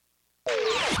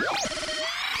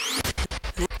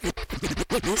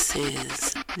This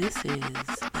is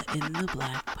the In the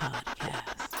Black podcast.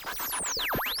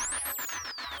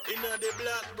 In the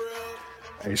black, bro.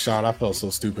 Hey, Sean, I felt so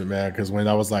stupid, man, because when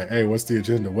I was like, hey, what's the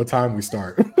agenda? What time we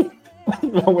start?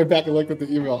 I went back and looked at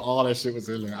the email. All that shit was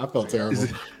in there. I felt terrible.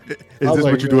 Is this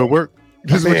what you do at work?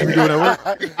 This is what you be doing at work?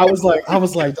 I was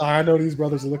like, I know these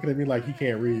brothers are looking at me like he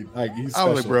can't read. Like he's special.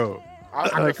 I was like, bro. I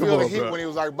could feel the heat when he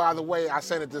was like, by the way, I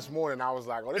sent it this morning. I was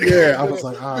like, oh, I was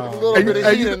like, a little bit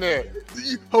of heat in there.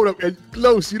 Hold up. And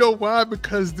Los, you know why?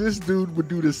 Because this dude would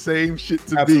do the same shit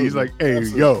to Absolutely. me. He's like, hey,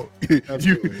 yo,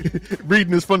 you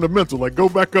reading is fundamental. Like, go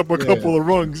back up a couple of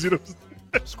rungs, you know?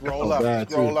 Scroll up and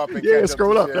scroll catch up. Yeah.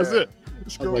 That's it.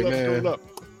 Scroll up.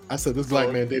 I said this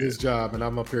black man did his job, and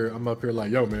I'm up here like,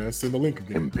 yo, man, send the link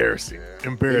again. Embarrassing.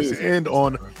 And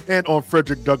on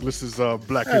Frederick Douglass's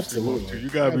Black History Month too. You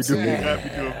gotta be doing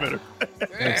better.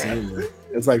 Absolutely.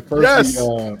 It's like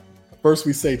first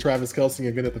we say Travis Kelce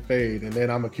invented the fade, and then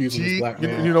I'm accusing this black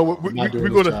man. You know what? We're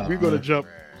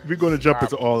gonna jump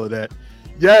into all of that.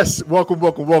 Yes, welcome.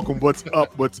 What's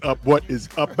up? What is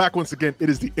up? Back once again, it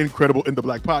is the Incredible In the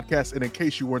Black podcast. And in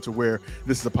case you weren't aware,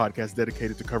 this is a podcast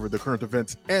dedicated to cover the current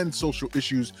events and social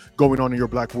issues going on in your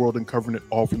black world and covering it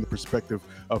all from the perspective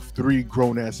of three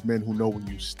grown-ass men who know when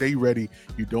you stay ready,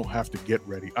 you don't have to get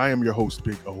ready. I am your host,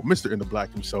 Big O, Mr. In the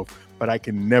Black himself, but I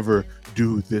can never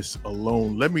do this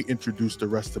alone. Let me introduce the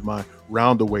rest of my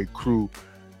roundaway crew.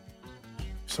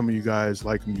 Some of you guys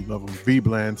like him, you love him.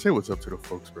 V-Bland, say what's up to the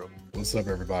folks, bro. What's up,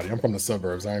 everybody? I'm from the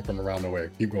suburbs. I ain't from around the way.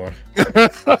 Keep going.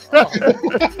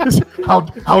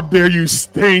 How dare you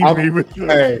stain me with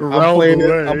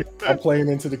I'm playing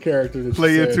into the character. That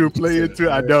play into.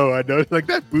 I know. It's like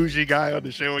that bougie guy on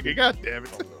the show again. God damn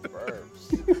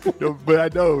it. No, but I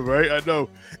know, right? I know.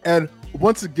 And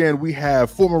once again, we have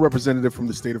former representative from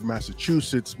the state of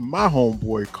Massachusetts, my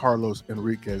homeboy, Carlos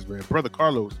Henriquez, man. Brother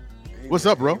Carlos, what's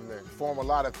up, bro? Form a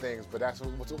lot of things, but that's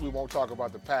what we won't talk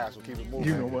about the past. We'll keep it moving.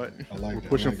 You know what? We're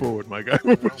pushing forward, my guy.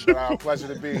 Pleasure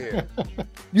to be here.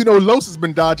 You know, Los has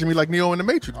been dodging me like Neo in the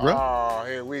Matrix, bro. Oh,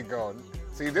 here we go.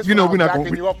 See, this we're not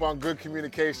backing you up on good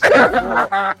communication.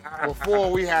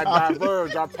 Before we had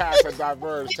diverged, our paths had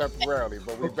diverged temporarily,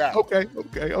 but we're back. Okay.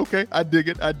 I dig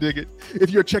it. If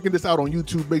you're checking this out on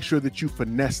YouTube, make sure that you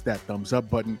finesse that thumbs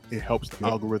up button. It helps the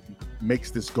algorithm,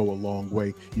 makes this go a long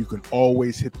way. You can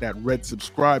always hit that red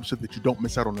subscribe so that you don't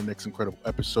miss out on the next incredible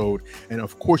episode. And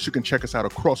of course, you can check us out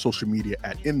across social media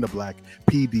at In the Black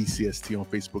PDCST on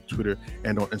Facebook, Twitter,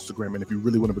 and on Instagram. And if you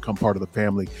really want to become part of the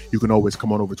family, you can always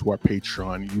come on over to our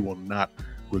Patreon. You will not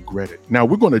regret it. Now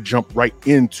we're going to jump right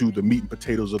into the meat and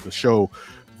potatoes of the show.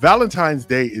 Valentine's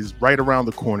Day is right around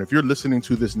the corner. If you're listening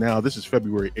to this now, this is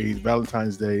February 8th.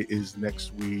 Valentine's Day is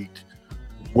next week,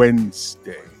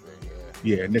 Wednesday.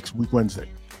 Yeah, next week, Wednesday.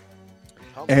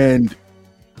 And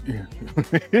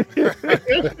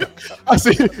I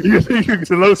see you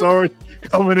Los already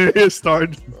coming in here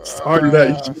starting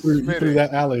that. You threw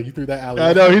that alley.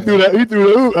 I know he threw the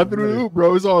oop. I threw the oop,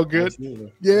 bro. It's all good.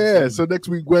 Absolutely. Yeah. So next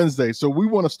week, Wednesday. So we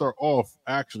want to start off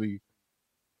actually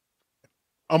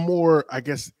a more, I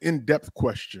guess, in-depth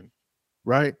question,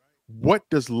 right? What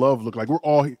does love look like? We're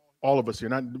all of us here.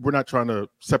 We're not trying to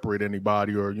separate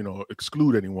anybody or,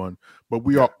 exclude anyone, but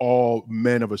we are all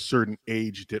men of a certain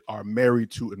age that are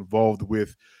married to, involved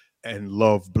with, and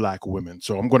love black women.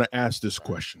 So I'm going to ask this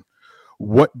question.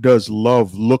 What does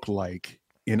love look like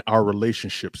in our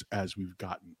relationships as we've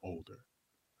gotten older?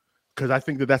 Because I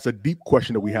think that's a deep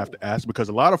question that we have to ask, because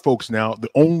a lot of folks now,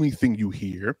 the only thing you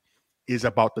hear is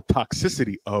about the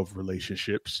toxicity of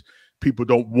relationships. People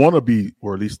don't want to be,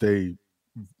 or at least they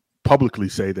publicly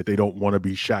say that they don't want to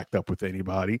be shacked up with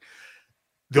anybody.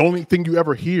 The only thing you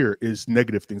ever hear is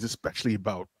negative things, especially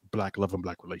about black love and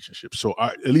black relationships. So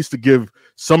at least to give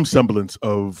some semblance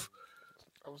of,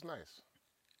 that was nice.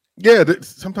 Yeah,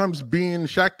 sometimes being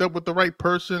shacked up with the right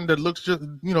person that looks just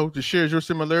shares your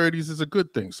similarities is a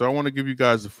good thing. So I want to give you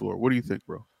guys the floor. What do you think,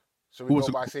 bro? So we go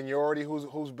by seniority.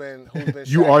 Who's been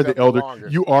you are the elder. Longer?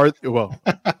 You are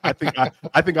I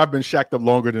think I've been shacked up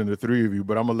longer than the three of you,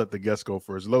 but I'm gonna let the guests go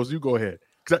first. Los, you go ahead.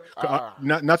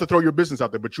 Not to throw your business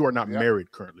out there, but you are not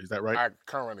married currently. Is that right? I'm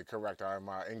currently correct. I'm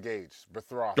engaged,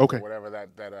 betrothed, okay, or whatever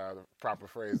that proper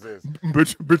phrase is.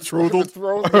 Betrothal.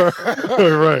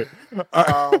 Right.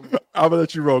 I'm gonna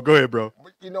let you roll. Go ahead, bro.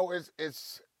 I'm gonna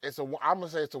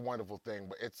say it's a wonderful thing,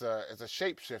 but it's a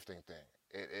shape shifting thing.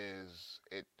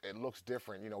 It looks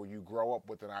different. You grow up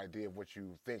with an idea of what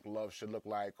you think love should look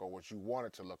like or what you want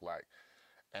it to look like,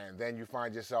 and then you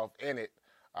find yourself in it,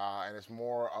 and it's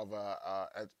more of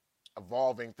a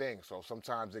evolving thing. So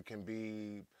sometimes it can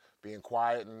be being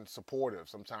quiet and supportive.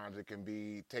 Sometimes it can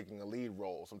be taking a lead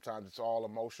role. Sometimes it's all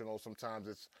emotional. Sometimes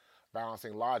it's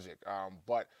balancing logic.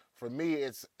 But for me,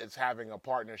 it's having a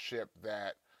partnership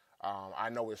that I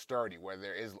know is sturdy, where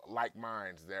there is like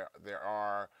minds. There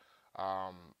are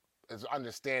there's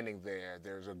understanding there.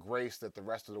 There's a grace that the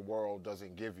rest of the world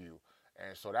doesn't give you.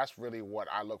 And so that's really what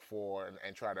I look for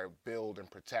and try to build and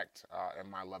protect in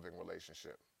my loving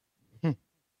relationship.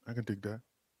 I can dig that.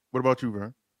 What about you,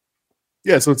 Vern?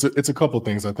 Yeah, so it's a couple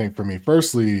things I think for me.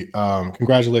 Firstly,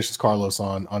 congratulations, Carlos,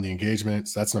 on the engagement.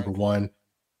 So that's number one.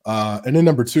 And then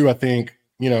number two, I think,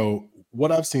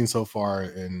 what I've seen so far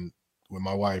with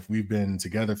my wife, we've been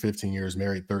together 15 years,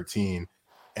 married 13.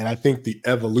 And I think the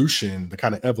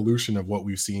kind of evolution of what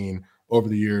we've seen over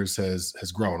the years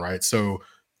has grown, right? So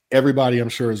everybody, I'm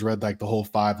sure, has read like the whole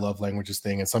 5 love languages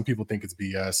thing, and some people think it's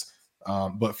BS.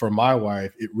 But for my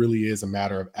wife, it really is a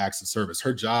matter of acts of service.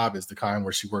 Her job is the kind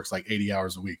where she works like 80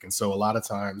 hours a week. And so a lot of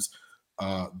times,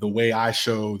 the way I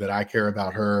show that I care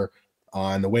about her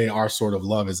and the way our sort of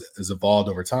love has evolved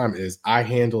over time is I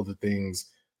handle the things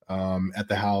at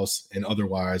the house and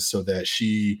otherwise so that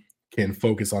she can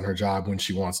focus on her job when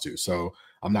she wants to. So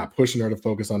I'm not pushing her to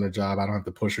focus on her job. I don't have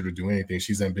to push her to do anything.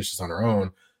 She's ambitious on her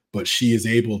own, but she is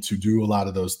able to do a lot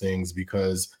of those things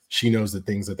because she knows that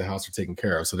things at the house are taken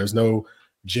care of. So there's no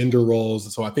gender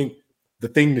roles. So I think the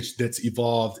thing that's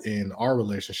evolved in our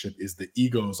relationship is the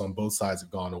egos on both sides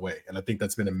have gone away. And I think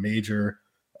that's been a major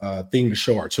thing to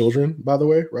show our children, by the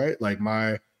way, right? Like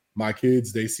my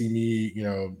kids, they see me,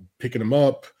 picking them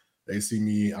up. They see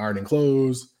me ironing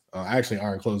clothes. I actually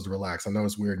iron clothes to relax. I know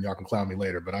it's weird and y'all can clown me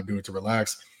later, but I do it to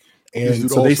relax. And this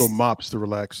dude so also mops to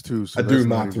relax too. So I do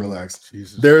mop to relax.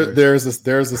 Jesus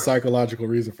there's a psychological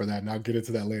reason for that, and I'll get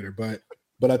into that later.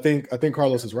 But I think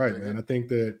Carlos is right, man. I think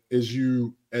that as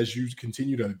you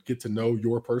continue to get to know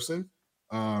your person,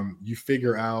 you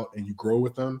figure out and you grow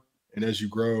with them, and as you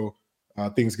grow,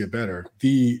 things get better.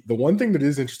 The one thing that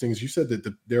is interesting is you said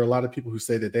that there are a lot of people who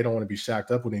say that they don't want to be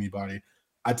shacked up with anybody.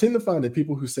 I tend to find that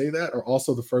people who say that are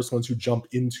also the first ones who jump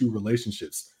into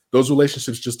relationships. Those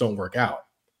relationships just don't work out,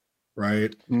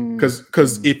 right?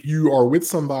 Because if you are with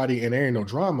somebody and there ain't no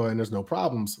drama and there's no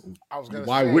problems,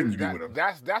 why wouldn't you be with them?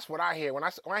 That's what I hear when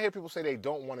I hear people say they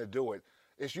don't want to do it.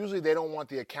 It's usually they don't want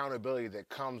the accountability that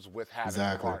comes with having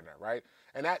a partner, right?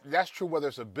 And that's true whether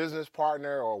it's a business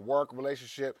partner or a work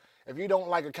relationship. If you don't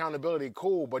like accountability,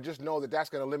 cool, but just know that that's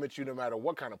going to limit you no matter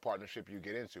what kind of partnership you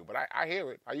get into. But I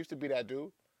hear it. I used to be that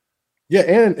dude. Yeah,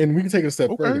 and we can take it a step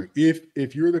further.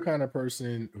 If you're the kind of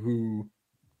person who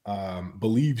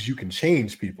believes you can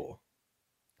change people,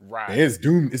 right, it's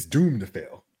doomed to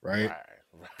fail, right?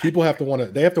 People have to want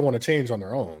to change on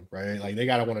their own, right? Like they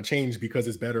gotta want to change because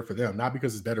it's better for them, not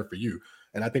because it's better for you.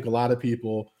 And I think a lot of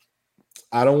people,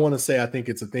 I don't want to say I think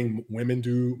it's a thing women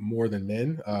do more than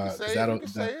men.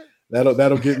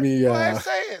 That'll get me.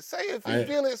 Say it. If you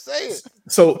feel it, say it.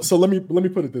 So let me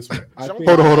put it this way.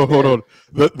 Hold on.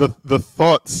 The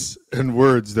thoughts and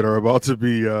words that are about to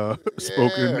be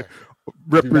spoken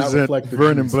represent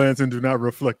Vernon Blanson, do not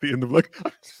reflect the end of like.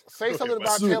 Say something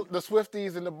about the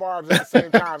Swifties and the Barbs at the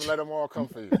same time and let them all come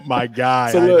for you. My guy,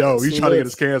 I know he's trying to get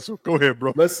us canceled. Go ahead,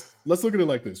 bro. Let's look at it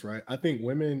like this, right? I think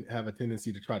women have a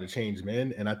tendency to try to change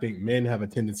men, and I think men have a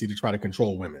tendency to try to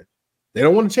control women. They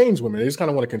don't want to change women; they just kind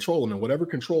of want to control them, and whatever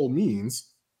control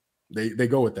means, they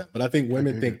go with that. But I think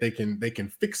women think they can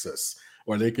fix us,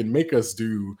 or they can make us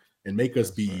do and make us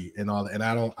be and all that. And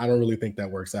I don't really think that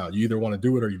works out. You either want to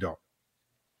do it or you don't.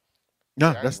 No,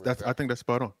 I think that's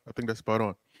spot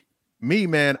on. Me,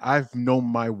 man, I've known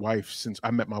my wife since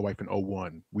I met my wife in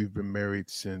 2001. We've been married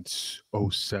since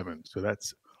 2007. So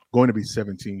that's going to be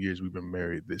 17 years we've been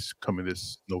married this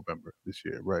November this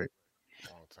year, right?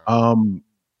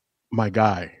 My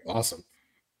guy. Awesome.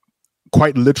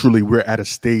 Quite literally, we're at a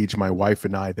stage, my wife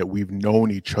and I, that we've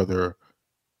known each other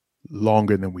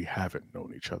longer than we haven't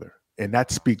known each other. And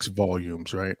that speaks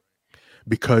volumes, right?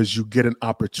 Because you get an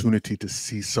opportunity to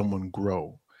see someone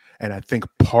grow. And I think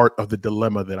part of the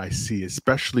dilemma that I see,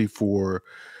 especially for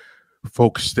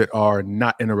folks that are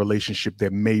not in a relationship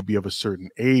that may be of a certain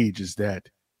age, is that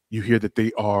you hear that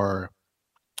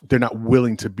they're not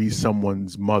willing to be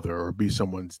someone's mother or be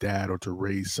someone's dad or to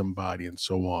raise somebody and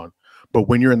so on. But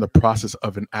when you're in the process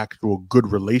of an actual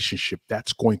good relationship,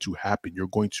 that's going to happen. You're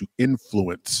going to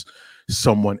influence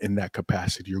someone in that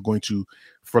capacity. You're going to,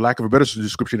 for lack of a better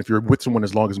description, if you're with someone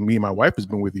as long as me and my wife has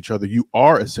been with each other, you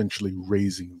are essentially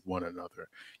raising one another.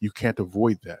 You can't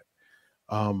avoid that.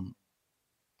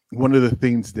 One of the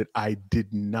things that I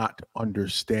did not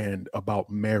understand about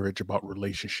marriage, about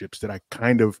relationships, that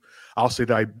I'll say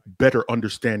that I better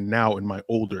understand now in my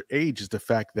older age, is the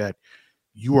fact that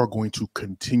you are going to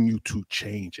continue to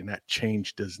change, and that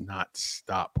change does not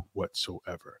stop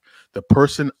whatsoever. The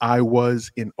person I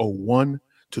was in 01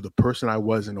 to the person I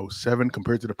was in 07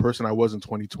 compared to the person I was in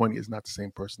 2020 is not the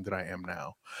same person that I am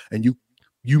now. And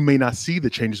you may not see the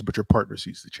changes, but your partner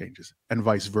sees the changes, and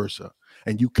vice versa.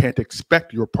 And you can't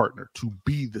expect your partner to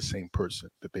be the same person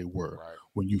that they were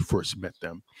when you first met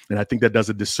them. And I think that does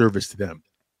a disservice to them.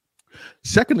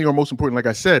 Secondly, or most important, like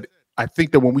I said, I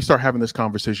think that when we start having this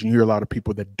conversation, you hear a lot of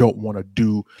people that don't want to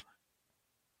do,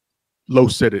 Lo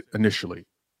said it initially,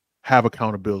 have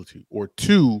accountability, or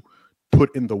two,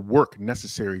 put in the work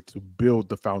necessary to build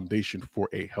the foundation for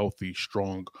a healthy,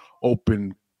 strong,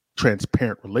 open,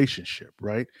 transparent relationship,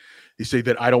 right? You say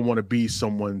that I don't want to be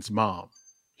someone's mom.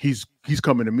 He's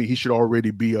coming to me. He should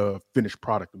already be a finished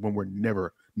product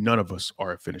when none of us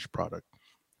are a finished product.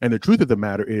 And the truth of the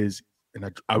matter is,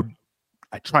 and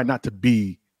I try not to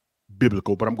be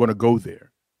biblical, but I'm going to go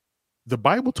there. The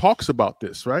Bible talks about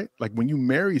this, right? Like when you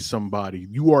marry somebody,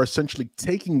 you are essentially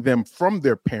taking them from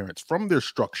their parents, from their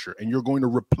structure, and you're going to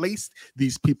replace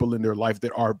these people in their life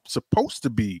that are supposed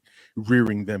to be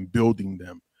rearing them, building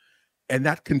them. And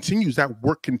that continues, that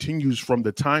work continues from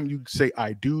the time you say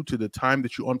I do to the time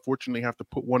that you unfortunately have to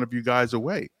put one of you guys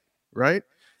away, right?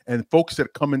 And folks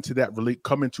that come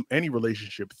into any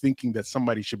relationship thinking that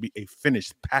somebody should be a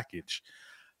finished package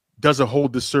does a whole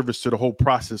disservice to the whole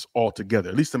process altogether,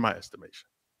 at least in my estimation.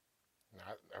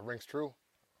 That rings true.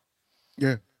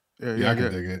 Yeah, I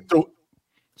can dig it.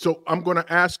 So I'm going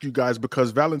to ask you guys, because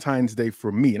Valentine's Day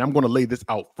for me, and I'm going to lay this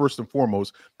out first and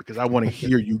foremost, because I want to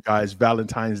hear you guys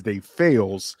Valentine's Day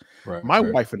fails. Right,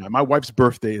 my wife's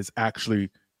birthday is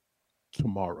actually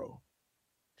tomorrow.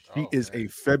 She is a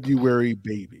February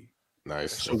baby.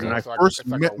 Nice. So when I first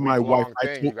met my wife, I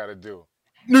told you got to do.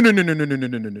 No.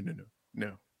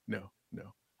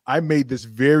 I made this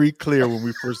very clear when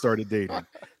we first started dating.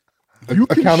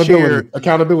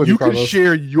 Accountability. You can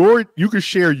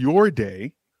share your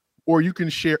day, or you can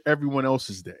share everyone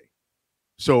else's day.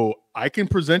 So I can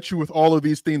present you with all of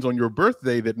these things on your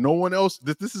birthday that no one else,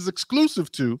 that this is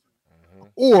exclusive to,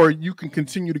 or you can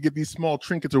continue to get these small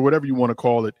trinkets or whatever you want to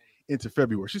call it into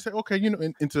February. She said, okay,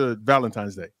 into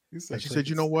Valentine's Day. And she said,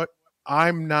 you know what?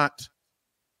 I want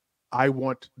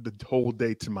the whole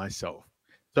day to myself.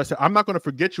 So I said, I'm not going to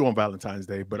forget you on Valentine's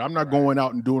Day, but I'm not going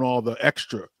out and doing all the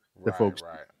extra that folks do,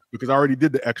 because I already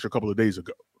did the extra a couple of days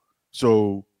ago.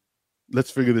 So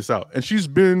let's figure this out. And she's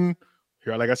been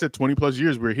here, like I said, 20 plus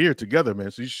years. We're here together,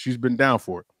 man. So she's been down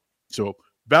for it. So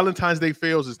Valentine's Day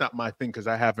fails is not my thing, because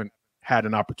I haven't had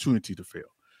an opportunity to fail.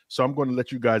 So I'm going to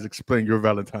let you guys explain your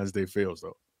Valentine's Day fails,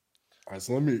 though. All right,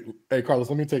 so Carlos,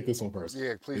 let me take this one first.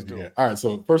 Yeah, please do. All right,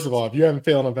 so first of all, if you haven't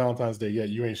failed on Valentine's Day yet,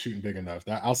 you ain't shooting big enough.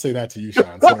 I'll say that to you,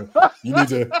 Sean. So you need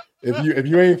to, if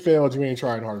you ain't failed, you ain't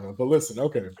trying hard enough. But listen,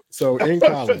 okay. So in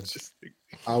college,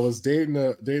 I was dating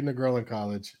a girl in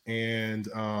college, and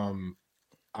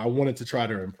I wanted to try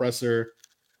to impress her.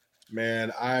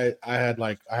 Man, I had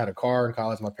a car in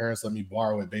college. My parents let me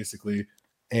borrow it basically,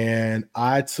 and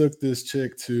I took this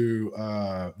chick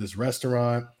to this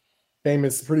restaurant.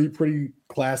 Famous, pretty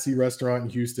classy restaurant in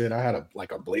Houston. I had a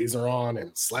blazer on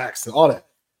and slacks and all that.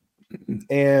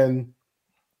 And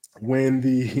when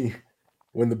the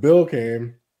bill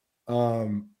came,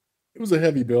 it was a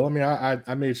heavy bill. I mean,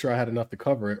 I made sure I had enough to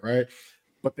cover it, right?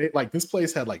 But this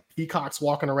place had peacocks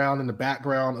walking around in the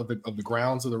background of the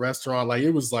grounds of the restaurant.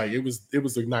 It was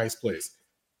a nice place,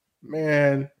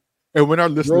 man. And when our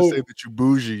listeners say that you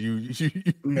bougie, you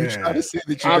try to say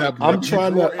that you I'm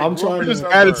trying to just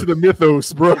add it to the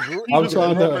mythos, bro. I'm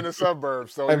trying to in the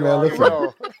suburbs, so hey, man,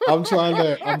 know. I'm trying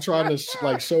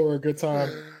to show her a good time.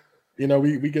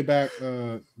 We get back,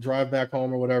 drive back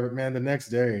home or whatever. Man, the next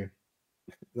day,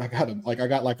 I got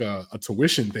a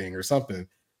tuition thing or something,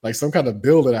 some kind of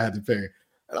bill that I had to pay.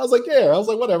 And I was like,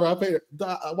 whatever. I paid.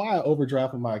 Why I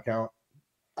overdraft in my account?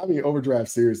 I mean, overdraft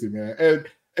seriously, man. And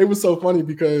it was so funny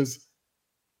because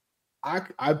I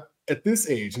at this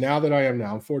age, now that I am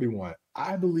now, I'm 41,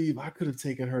 I believe I could have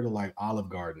taken her to Olive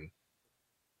Garden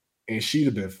and she'd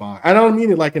have been fine. I don't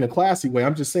mean it in a classy way.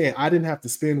 I'm just saying I didn't have to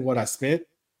spend what I spent.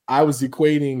 I was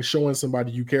equating showing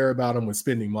somebody you care about them with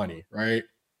spending money, right?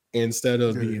 Instead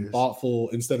of being thoughtful,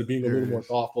 instead of being a little more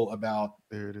thoughtful about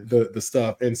the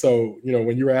stuff. And so,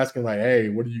 when you were asking hey,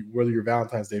 what are your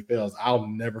Valentine's Day fails? I'll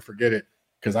never forget it.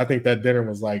 Because I think that dinner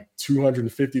was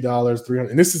 $250, $300,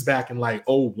 and this is back in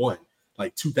 01,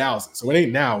 2000. So it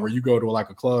ain't now where you go to a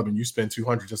club and you spend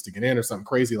 $200 just to get in or something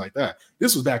crazy like that.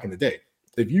 This was back in the day.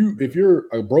 If you're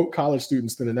a broke college student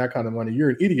spending that kind of money,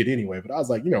 you're an idiot anyway. But I was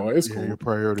it's cool. Your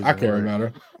priorities. I care about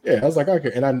her. Yeah, I was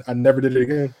okay, and I never did it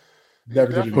again.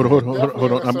 Never did it Hold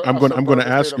again. on. I'm going to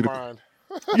ask you.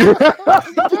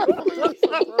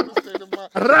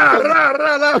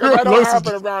 That don't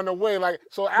happen around the way. Like,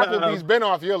 so Applebee's been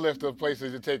off your list of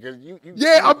places to take it.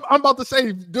 I'm about to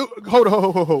say, dude, hold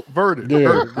on. Verdict.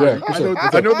 Yeah.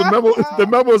 I know the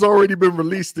memo has already been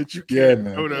released that you can't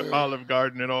man. go to Olive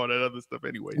Garden and all that other stuff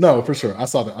anyway. No, for sure. I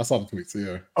saw the tweets.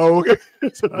 Yeah. Oh, okay.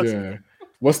 Yeah.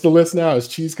 What's the list now? It's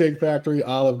Cheesecake Factory,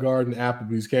 Olive Garden,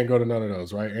 Applebee's. Can't go to none of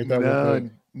those, right? Ain't that one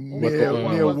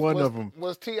of them?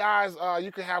 Was T.I.'s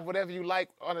you can have whatever you like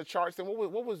on the charts? And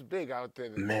what was big out there?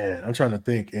 Man, I'm trying to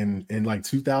think. In like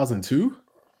 2002?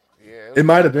 Yeah. It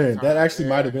might have been. That actually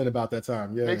might have been about that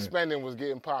time. Yeah. Big spending was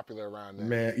getting popular around then.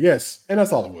 Man, yes. And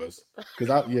that's all it was.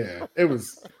 Because it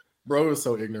was, bro, it was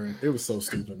so ignorant. It was so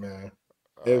stupid, man.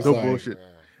 It was bullshit. Man.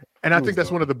 And I think that's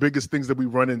one of the biggest things that we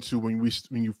run into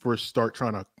when you first start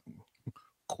trying to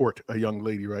court a young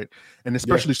lady, right? And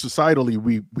especially societally,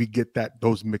 we get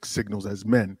those mixed signals as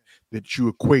men, that you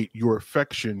equate your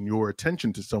affection, your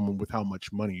attention to someone with how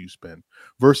much money you spend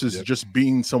versus just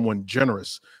being someone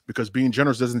generous, because being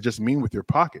generous doesn't just mean with your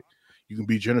pocket. You can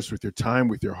be generous with your time,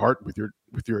 with your heart, with your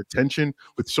attention,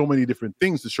 with so many different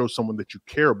things to show someone that you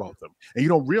care about them. And you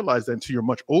don't realize that until you're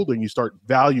much older and you start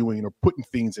valuing or putting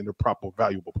things in their proper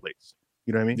valuable place.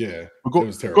 You know what I mean? Yeah. Go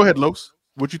ahead, Los.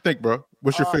 What you think, bro?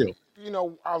 What's your feel?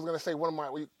 I was gonna say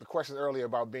the question earlier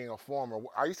about being a former.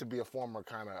 I used to be a former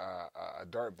kind of a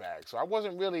dirtbag, so I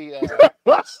wasn't really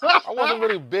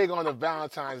big on the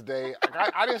Valentine's Day.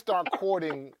 I didn't start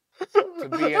courting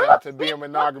to be in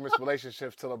monogamous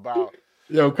relationships till about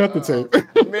cut the tape.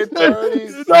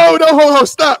 mid-30s. No, hold on,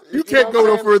 stop. You can't go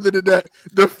no further than that.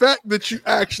 The fact that you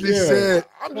actually said,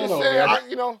 I'm just saying,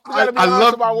 we gotta be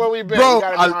honest about where we've been. Bro,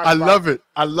 I love it.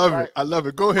 I love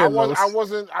it. Go ahead, Los. I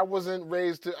wasn't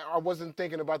raised to. I wasn't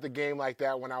thinking about the game like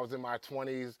that when I was in my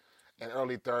 20s and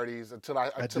early 30s until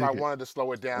I wanted to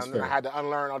slow it down. And I had to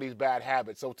unlearn all these bad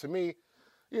habits. So to me,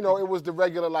 it was the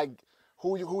regular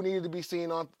who needed to be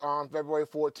seen on February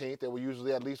 14th. There were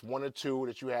usually at least one or two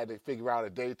that you had to figure out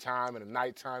a daytime and a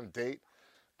nighttime date.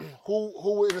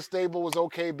 Who in the stable was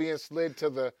okay being slid to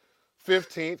the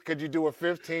 15th? Could you do a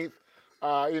 15th,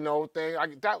 thing?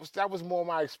 That was more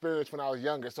my experience when I was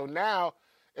younger. So now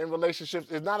in relationships,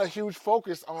 it's not a huge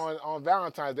focus on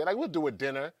Valentine's Day. Like, we'll do a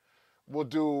dinner, we'll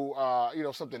do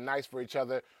something nice for each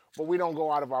other, but we don't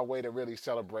go out of our way to really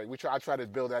celebrate. I try to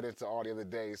build that into all the other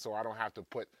days, so I don't have to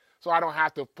put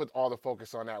all the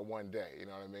focus on that one day. You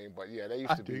know what I mean? But yeah, they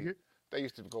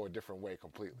used to go a different way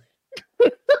completely.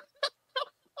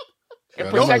 It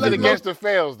protected against the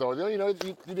fails, though. You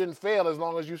didn't fail as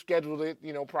long as you scheduled it,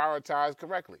 prioritized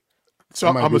correctly. So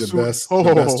I'm the best 2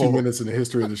 minutes in the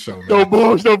history of the show, man. No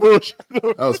bullshit.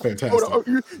 That was fantastic.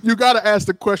 You got to ask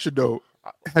the question, though.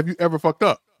 Have you ever fucked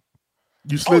up?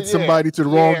 You slid somebody to the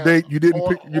wrong date. You didn't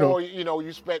pick.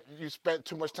 You spent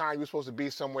too much time. You were supposed to be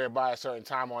somewhere by a certain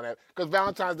time on that, because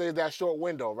Valentine's Day is that short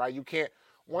window, right? You can't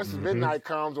once the midnight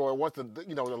comes, or once the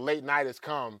late night has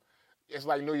come. It's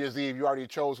like New Year's Eve. You already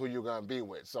chose who you're gonna be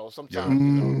with. So sometimes,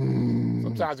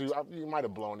 sometimes you might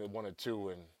have blown it one or two,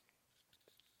 and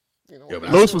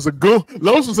Los was a goon.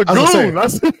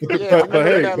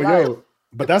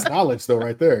 But that's knowledge though,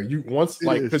 right there.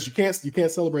 Because you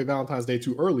can't celebrate Valentine's Day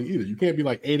too early either. You can't be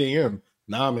like 8 a.m.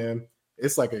 Nah, man.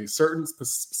 It's like a certain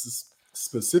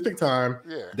specific time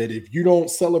that if you don't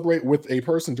celebrate with a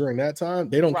person during that time,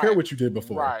 they don't care what you did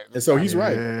before. Right. And so he's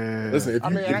right. Listen,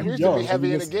 I used to be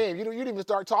heavy in the game. You didn't even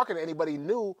start talking to anybody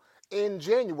new in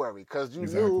January, because you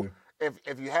knew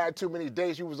if you had too many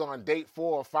dates, you was on date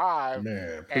 4 or 5,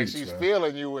 and she's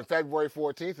feeling you, and February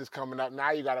 14th is coming up.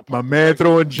 Now you got to. My man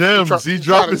throwing gems. He's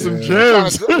dropping some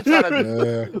gems.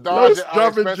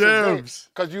 Dropping gems.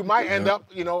 Because you might end up,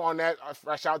 on that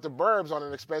fresh out the burbs on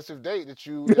an expensive date that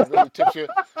really tips your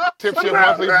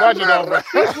monthly budget over.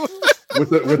 with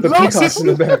the peacocks in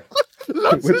the back.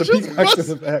 With the peacocks in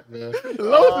the back, man.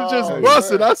 Los is just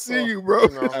busting. I see you, bro.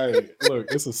 Hey,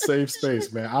 look, it's a safe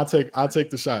space, man. I'll take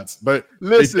the shots. But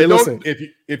listen,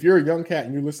 if you're a young cat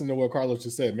and you listen to what Carlos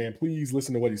just said, man, please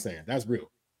listen to what he's saying. That's real.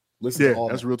 Listen to all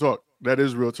that's real talk. That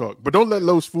is real talk. But don't let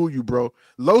Los fool you, bro.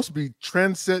 Los be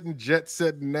trend-setting,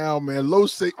 jet-setting now, man.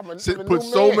 Los put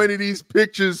so many of these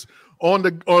pictures on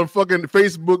fucking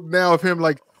Facebook now of him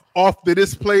like off to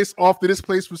this place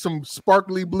with some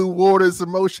sparkly blue water,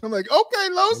 some motion. I'm like, okay,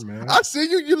 Los, I see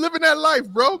you. You living that life,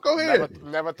 bro. Go ahead.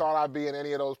 Never thought I'd be in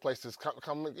any of those places.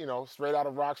 Come, straight out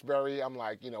of Roxbury. I'm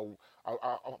like, a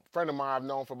friend of mine I've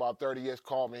known for about 30 years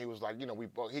called me. He was like,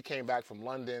 he came back from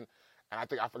London, and I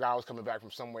forgot I was coming back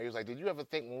from somewhere. He was like, did you ever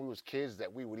think when we was kids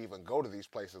that we would even go to these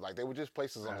places? Like, they were just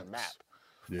places on the map.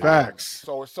 Facts.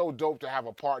 So it's so dope to have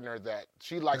a partner that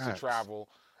she likes to travel.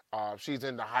 She's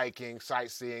into hiking,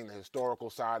 sightseeing, the historical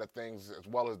side of things, as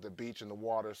well as the beach and the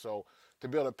water. So to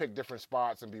be able to pick different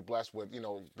spots and be blessed with,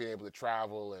 being able to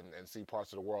travel and see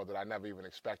parts of the world that I never even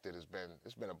expected it's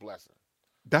been a blessing.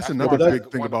 That's another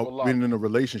big thing about being in a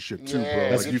relationship too,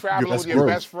 bro. Like you traveling with your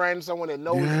best friend, someone that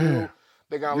knows you.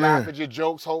 They're gonna laugh at your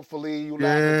jokes. Hopefully, you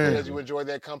laugh as you enjoy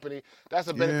their company. That's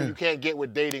a benefit you can't get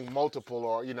with dating multiple,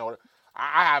 or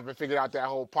I haven't figured out that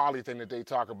whole poly thing that they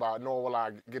talk about, nor will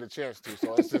I get a chance to.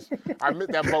 So it's just, I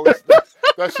admit that boat,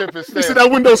 that ship is sailed. You see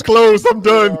that window's closed. I'm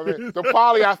done. I mean? The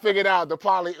poly I figured out. The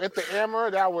poly at the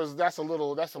Amber, that's a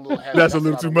little heavy. That's a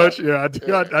little too much. Yeah, I dig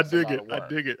it. I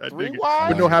dig it. Three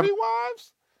wives? Three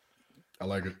wives? I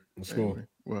like it. Let's go.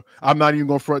 Well, I'm not even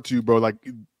gonna front to you, bro. Like,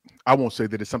 I won't say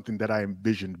that it's something that I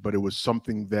envisioned, but it was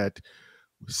something that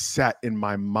sat in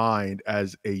my mind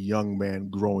as a young man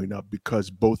growing up,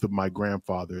 because both of my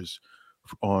grandfathers,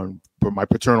 on my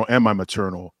paternal and my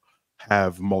maternal,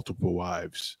 have multiple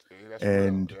wives.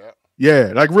 And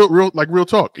like real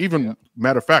talk. Even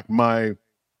matter of fact, my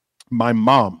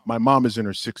mom is in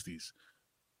her 60s.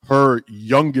 Her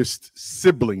youngest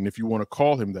sibling, if you want to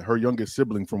call him that, her youngest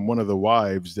sibling from one of the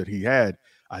wives that he had,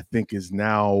 I think is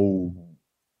now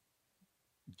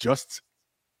just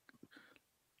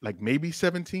like maybe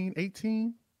 17,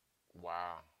 18.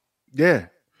 Wow. Yeah.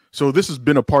 So this has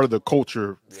been a part of the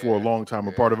culture for a long time,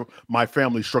 a part of my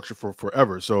family structure for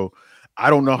forever. So I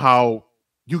don't know how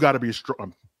you got to be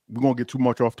strong. We're going to get too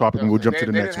much off topic and we'll jump to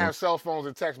the next one. They didn't have cell phones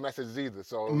and text messages either.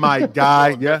 So my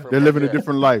guy, they're living a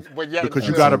different life. Because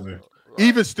you got to,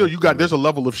 even still, there's a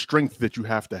level of strength that you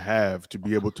have to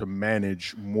be able to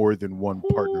manage more than one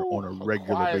partner on a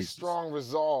regular basis. Strong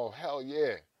resolve. Hell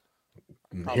yeah.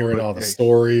 Hearing all the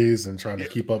stories and trying to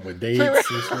keep up with dates and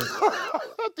shit.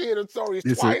 The stories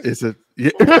twice.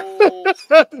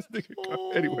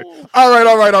 Anyway,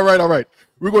 all right.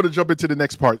 We're going to jump into the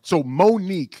next part. So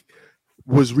Monique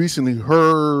was recently,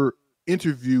 her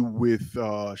interview with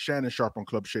Shannon Sharp on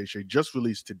Club Shay Shay just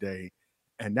released today,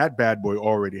 and that bad boy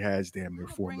already has damn near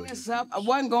 4 million. I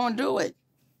wasn't going to do it.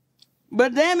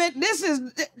 But damn it,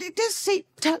 this seat.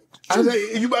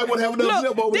 You might want to have another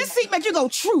sip over. This seat makes you go,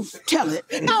 truth, tell it.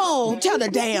 No, tell the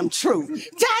damn truth.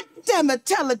 God damn it,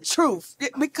 tell the truth.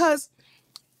 Because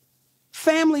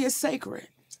family is sacred.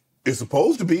 It's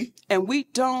supposed to be. And we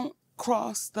don't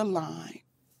cross the line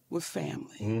with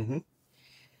family. Mm-hmm.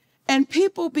 And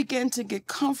people begin to get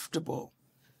comfortable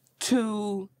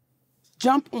to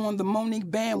jump on the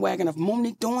Monique bandwagon of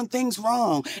Monique doing things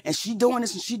wrong, and she doing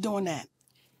this and she doing that.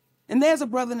 And there's a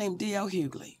brother named D.L.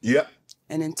 Hughley. Yep.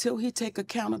 And until he take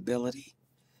accountability,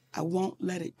 I won't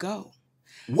let it go.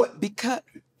 What? Because,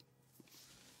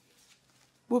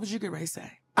 what was you getting ready to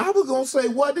say? I was going to say,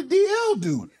 what did D.L.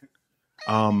 do?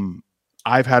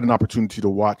 I've had an opportunity to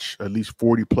watch at least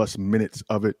 40 plus minutes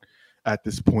of it at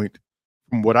this point.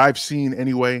 From what I've seen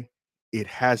anyway, it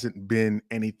hasn't been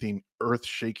anything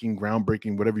earth-shaking,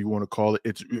 groundbreaking, whatever you want to call it.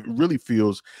 It really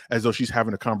feels as though she's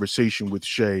having a conversation with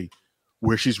Shay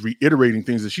where she's reiterating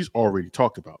things that she's already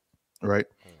talked about, right?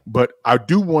 But I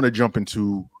do want to jump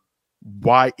into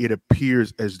why it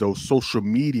appears as though social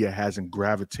media hasn't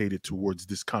gravitated towards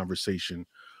this conversation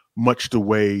much the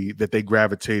way that they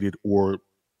gravitated or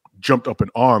jumped up in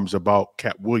arms about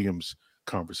Katt Williams'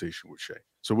 conversation with Shay.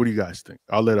 So what do you guys think?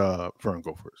 I'll let Fern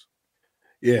go first.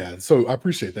 Yeah, so I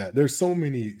appreciate that. There's so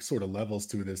many sort of levels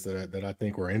to this that I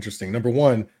think were interesting. Number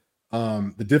one,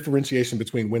 the differentiation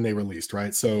between when they released,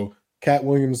 right? So Katt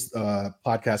Williams'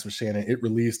 podcast with Shannon, it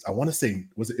released, I want to say,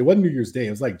 it wasn't New Year's Day.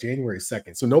 It was like January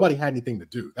 2nd. So nobody had anything to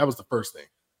do. That was the first thing.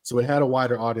 So it had a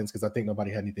wider audience because I think nobody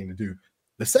had anything to do.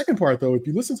 The second part, though, if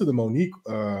you listen to the Monique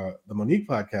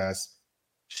podcast,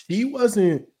 she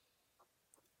wasn't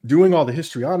doing all the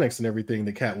histrionics and everything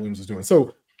that Katt Williams was doing.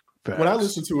 So when I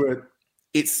listened to it,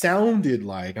 it sounded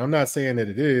like, I'm not saying that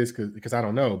it is because I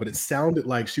don't know, but it sounded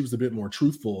like she was a bit more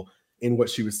truthful in what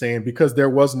she was saying because there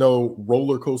was no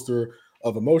roller coaster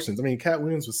of emotions. I mean, Katt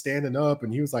Williams was standing up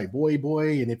and he was like, boy,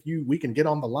 and we can get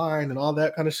on the line and all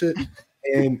that kind of shit.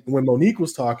 And when Monique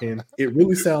was talking, it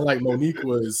really sounded like Monique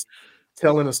was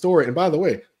telling a story. And by the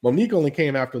way, Monique only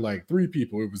came after like 3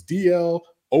 people. It was DL,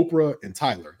 Oprah, and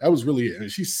Tyler. That was really it. And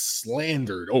she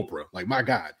slandered Oprah, like, my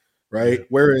God, right? Yeah.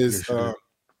 Whereas,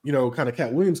 kind of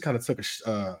Katt Williams kind of took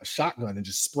a shotgun and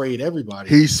just sprayed everybody.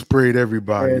 He sprayed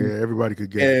everybody. Yeah, everybody could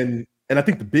get it. And I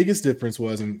think the biggest difference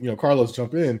was, and Carlos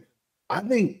jump in, I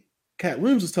think Katt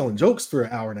Williams was telling jokes for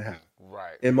an hour and a half.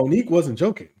 Right. And Monique wasn't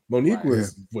joking. Monique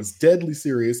was deadly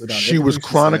serious about it. She was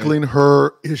chronicling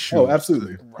her issues. Oh,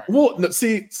 absolutely. Right. Well, no,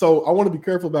 see, so I want to be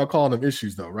careful about calling them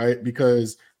issues though, right?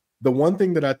 Because the one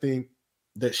thing that I think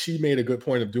that she made a good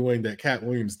point of doing that Katt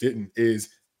Williams didn't is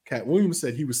Katt Williams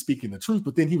said he was speaking the truth,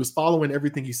 but then he was following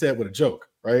everything he said with a joke,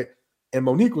 right? And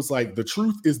Monique was like, the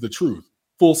truth is the truth,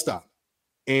 full stop.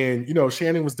 And, you know,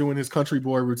 Shannon was doing his country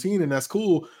boy routine, and that's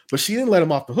cool, but she didn't let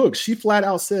him off the hook. She flat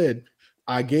out said,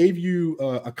 I gave you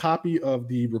a copy of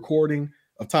the recording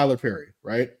of Tyler Perry,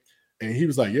 right? And he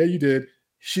was like, yeah, you did.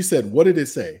 She said, what did it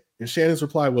say? And Shannon's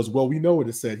reply was, well, we know what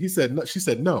it said. He said, no. She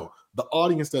said, no, the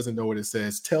audience doesn't know what it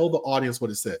says. Tell the audience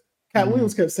what it said. Katt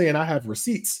Williams kept saying, I have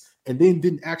receipts, and then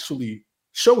didn't actually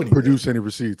show anything. Produce any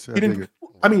receipts.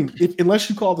 I mean, unless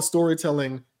you call the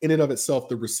storytelling in and of itself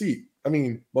the receipt. I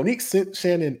mean, Monique sent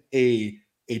Shannon a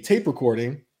tape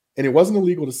recording, and it wasn't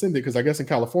illegal to send it because I guess in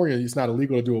California it's not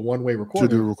illegal to do a one-way recording.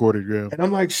 To do recorded, yeah. And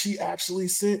I'm like, she actually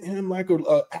sent him like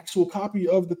a actual copy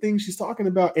of the thing she's talking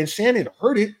about, and Shannon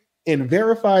heard it and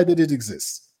verified that it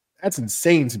exists. That's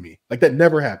insane to me. Like, that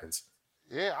never happens.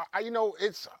 Yeah,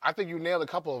 I think you nailed a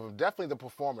couple of them. Definitely the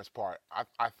performance part.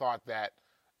 I thought that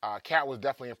Katt was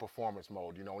definitely in performance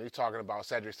mode. You know, when he's talking about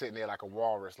Cedric sitting there like a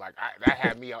walrus, like that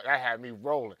had me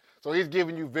rolling. So he's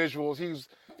giving you visuals. He's,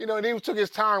 you know, and he took his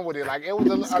time with it. Like, it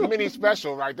was a mini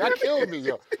special. Like, that killed me,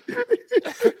 yo.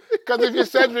 Because if you're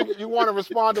Cedric, you want to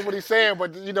respond to what he's saying,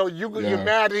 but you know, you're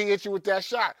mad that he hit you with that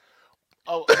shot.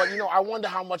 Oh, but you know, I wonder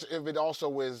how much of it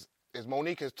also is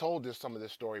Monique has told some of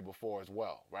this story before as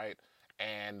well, right?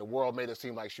 And the world made it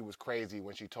seem like she was crazy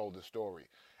when she told the story.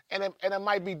 And it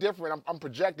might be different. I'm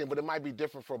projecting, but it might be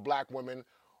different for black women.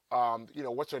 You know,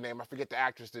 what's her name? I forget the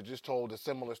actress that just told a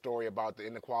similar story about the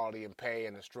inequality in pay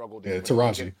and the struggle.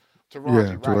 Taraji.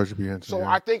 Right? Taraji P. Henson. So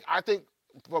I think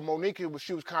for Monique,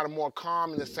 she was kind of more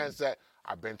calm in the sense that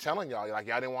I've been telling y'all, like,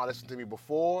 y'all didn't want to listen to me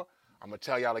before. I'm gonna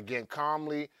tell y'all again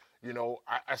calmly. You know,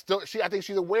 I think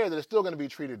she's aware that it's still going to be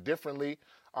treated differently.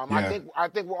 I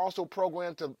think we're also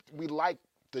programmed we like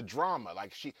the drama.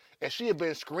 Like, if she had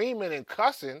been screaming and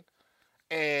cussing,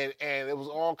 and it was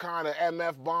all kind of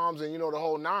MF bombs and, you know, the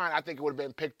whole nine, I think it would have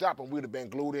been picked up and we'd have been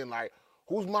glued in like,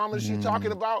 whose mom is she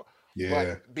talking about? Yeah.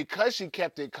 But because she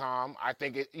kept it calm, I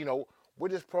think we're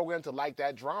just programmed to like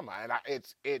that drama, and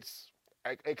it's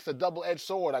a double-edged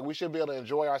sword. Like, we should be able to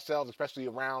enjoy ourselves, especially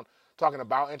around talking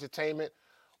about entertainment.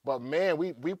 But man,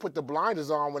 we put the blinders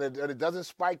on when it doesn't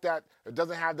spike that, it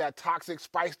doesn't have that toxic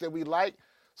spice that we like.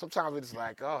 Sometimes it's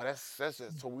like, oh, that's it.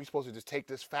 So we supposed to just take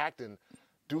this fact and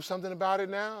do something about it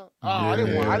now? Oh, I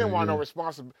didn't want no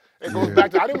responsibility. It goes back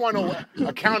to, I didn't want no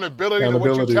accountability to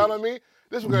what you're telling me.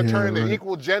 This was going to turn into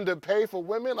equal gender pay for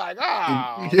women. Like,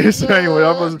 Yes, anyway,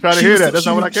 I wasn't trying to hear that. That's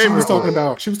not what I came She was for.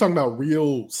 talking about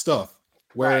real stuff.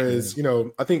 Whereas, you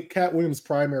know, I think Katt Williams'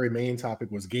 primary main topic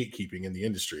was gatekeeping in the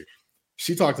industry.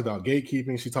 She talked about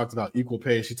gatekeeping. She talked about equal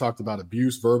pay. She talked about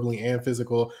abuse, verbally and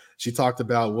physical. She talked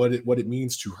about what it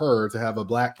means to her to have a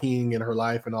black king in her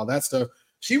life and all that stuff.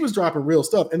 She was dropping real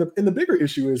stuff. And the bigger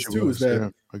issue is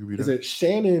that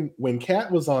Shannon, when Katt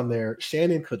was on there,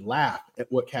 Shannon could laugh at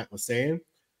what Katt was saying.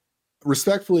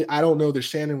 Respectfully, I don't know that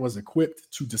Shannon was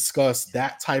equipped to discuss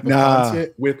that type of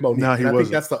content with Monique. I think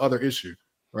that's the other issue,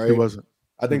 right? He wasn't.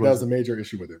 I think that was a major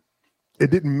issue with it.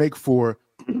 It didn't make for...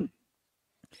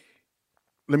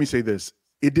 Let me say this.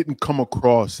 It didn't come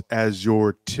across as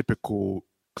your typical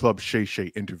Club Shay Shay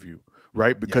interview,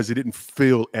 right? Because it didn't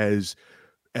feel as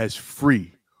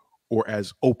free or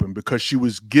as open, because she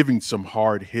was giving some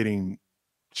hard-hitting,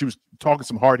 she was talking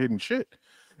some hard-hitting shit.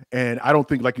 And I don't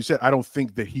think, like you said, I don't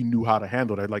think that he knew how to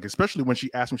handle that. Like, especially when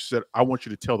she asked him, she said, I want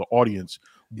you to tell the audience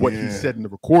what he said in the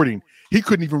recording. He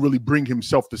couldn't even really bring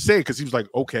himself to say it, because he was like,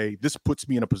 okay, this puts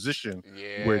me in a position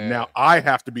where now I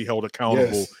have to be held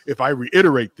accountable. If I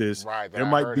reiterate this, there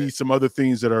might be some other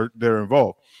things that are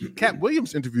involved. Katt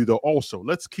Williams' interview, though, also,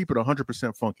 let's keep it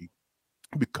 100% funky.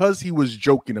 Because he was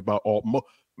joking about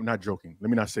not joking,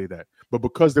 let me not say that, but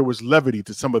because there was levity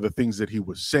to some of the things that he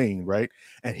was saying, right?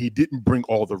 And he didn't bring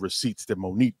all the receipts that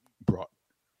Monique brought.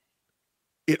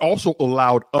 It also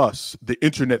allowed us, the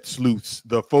internet sleuths,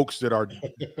 the folks that are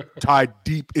tied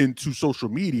deep into social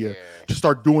media, to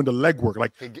start doing the legwork.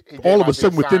 Like, all of a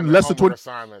sudden, within less than 20,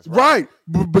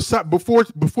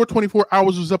 before 24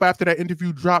 hours was up after that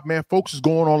interview dropped, man, folks is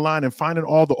going online and finding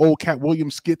all the old Katt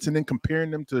Williams skits and then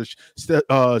comparing them to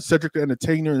Cedric the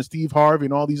Entertainer and Steve Harvey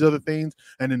and all these other things,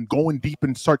 and then going deep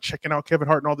and start checking out Kevin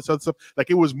Hart and all this other stuff. Like,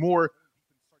 it was more,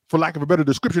 for lack of a better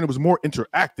description, it was more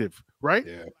interactive, right?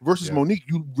 Versus Monique,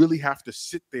 you really have to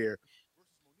sit there.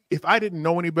 If I didn't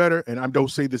know any better, and I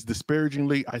don't say this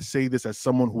disparagingly, I say this as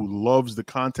someone who loves the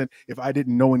content. If I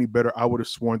didn't know any better, I would have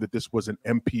sworn that this was an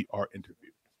NPR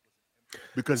interview,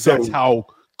 because that's how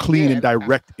clean Yeah, and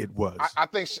direct it was. I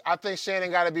think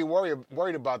Shannon got to be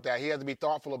worried about that. He has to be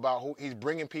thoughtful about who he's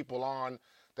bringing people on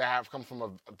that have come from a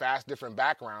vast different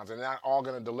backgrounds, and they're not all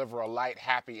going to deliver a light,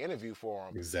 happy interview for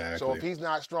him. Exactly. So if he's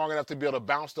not strong enough to be able to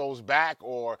bounce those back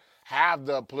or have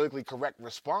the politically correct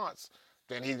response,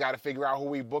 then he's got to figure out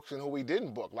who he books and who he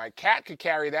didn't book. Like Katt could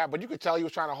carry that, but you could tell he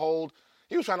was trying to hold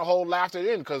laughter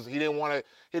in because he didn't want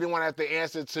to have to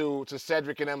answer to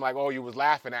Cedric and them like, oh, you was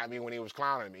laughing at me when he was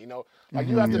clowning me. You know, like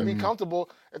you have to be comfortable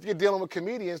if you're dealing with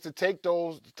comedians to take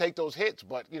those hits.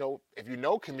 But you know, if you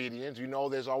know comedians, you know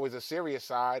there's always a serious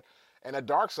side and a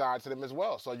dark side to them as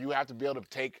well. So you have to be able to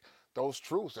take those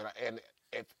truths, and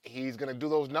if he's gonna do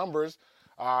those numbers,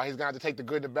 he's gonna have to take the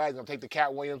good and the bad. He's gonna take the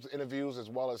Katt Williams interviews as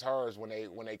well as hers when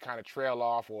they kind of trail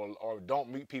off or don't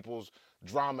meet people's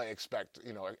drama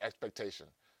expectation.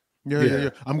 Yeah.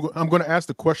 I'm going to ask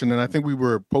the question, and I think we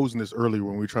were posing this earlier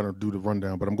when we were trying to do the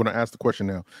rundown, but I'm going to ask the question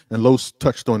now. And Los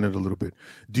touched on it a little bit.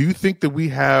 Do you think that we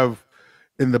have,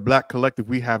 in the Black collective,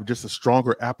 we have just a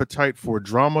stronger appetite for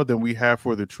drama than we have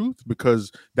for the truth?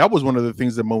 Because that was one of the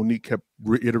things that Monique kept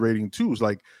reiterating too. Is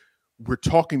like, we're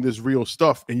talking this real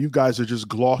stuff, and you guys are just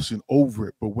glossing over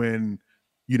it. But when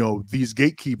these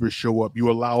gatekeepers show up, you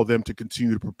allow them to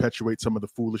continue to perpetuate some of the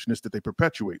foolishness that they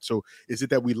perpetuate. So is it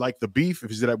that we like the beef?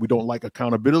 Is it that we don't like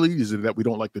accountability? Is it that we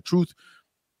don't like the truth?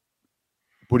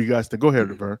 What do you guys think? Go ahead,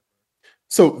 Vern.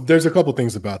 So there's a couple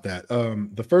things about that.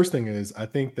 The first thing is, I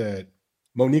think that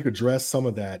Monique addressed some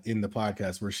of that in the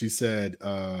podcast where she said,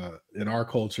 in our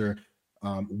culture,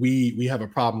 we have a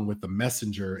problem with the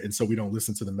messenger, and so we don't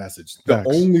listen to the message. The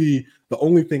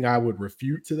only thing I would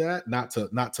refute to that, not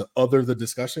to other the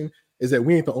discussion, is that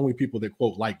we ain't the only people that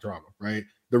quote like drama, right?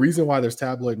 The reason why there's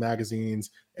tabloid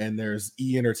magazines and there's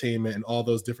Entertainment and all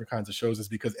those different kinds of shows is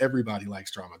because everybody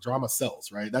likes drama. Drama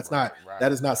sells, right?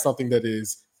 That is not something that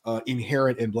is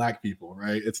inherent in Black people,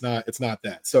 right? It's not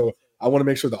that. So I want to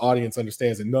make sure the audience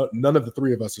understands, and none of the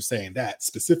three of us are saying that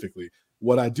specifically.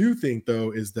 What I do think,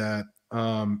 though, is that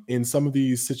in some of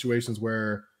these situations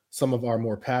where some of our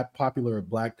more popular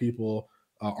Black people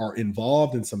are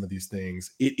involved in some of these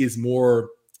things, it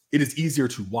is easier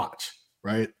to watch,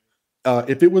 right?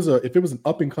 If it was an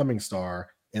up and coming star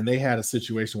and they had a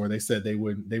situation where they said they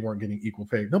weren't getting equal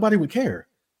pay, nobody would care,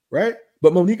 right?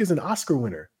 But Monique is an Oscar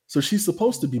winner, so she's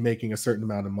supposed to be making a certain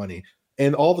amount of money.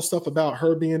 And all the stuff about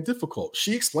her being difficult,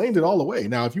 she explained it all the way.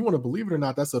 Now, if you want to believe it or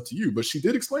not, that's up to you. But she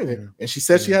did explain it, and she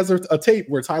said she has a tape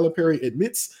where Tyler Perry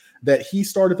admits that he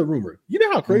started the rumor. You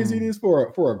know how crazy it is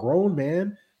for a grown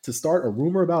man to start a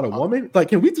rumor about a woman? Like,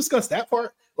 can we discuss that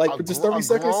part? Like, for just 30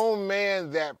 seconds? A grown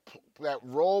man that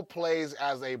role plays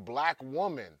as a Black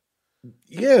woman.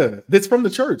 Yeah, that's from the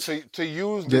church. To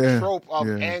use the trope of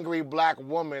angry Black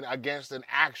woman against an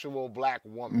actual Black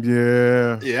woman.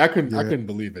 I couldn't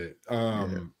believe it.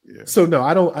 So no,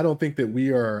 I don't think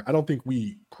that I don't think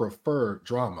we prefer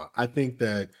drama. I think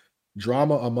that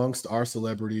drama amongst our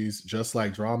celebrities, just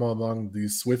like drama among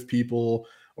these Swift people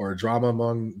or drama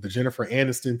among the Jennifer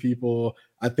Aniston people,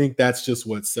 I think that's just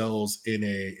what sells in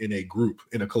a group,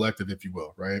 in a collective, if you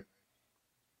will, right?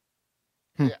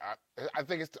 Yeah, I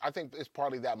think it's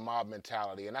partly that mob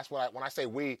mentality, and that's what when I say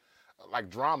we, like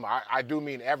drama, I do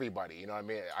mean everybody. You know what I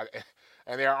mean?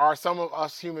 And there are some of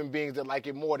us human beings that like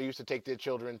it more. They used to take their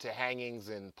children to hangings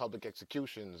and public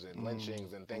executions and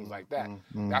lynchings and things like that.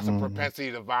 That's a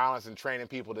propensity to violence and training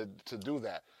people to do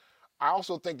that. I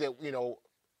also think that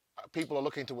people are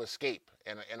looking to escape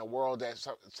in a world that's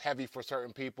heavy for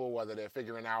certain people, whether they're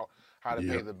figuring out how to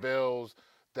pay the bills.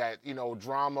 That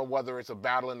drama, whether it's a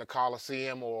battle in the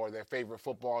Coliseum or their favorite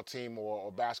football team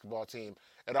or basketball team,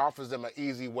 it offers them an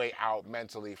easy way out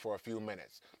mentally for a few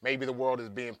minutes. Maybe the world is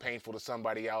being painful to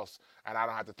somebody else, and I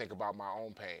don't have to think about my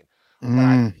own pain.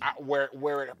 But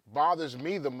where it bothers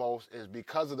me the most is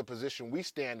because of the position we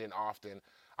stand in often,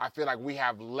 I feel like we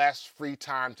have less free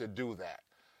time to do that.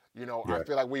 I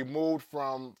feel like we moved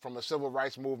from a civil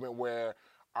rights movement where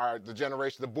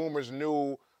the boomers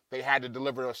knew they had to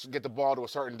get the ball to a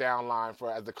certain down line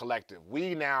as the collective.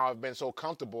 We now have been so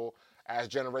comfortable as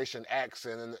Generation X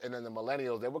and then the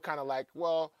millennials that we're kind of like,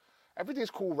 well,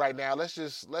 everything's cool right now. Let's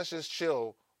just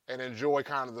chill and enjoy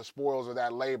kind of the spoils of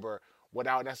that labor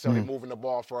without necessarily moving the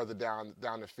ball further down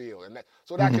the field. And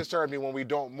that concerns me when we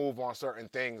don't move on certain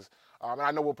things. And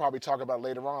I know we'll probably talk about it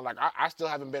later on. Like I still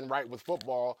haven't been right with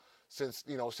football since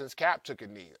Cap took a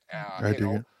knee.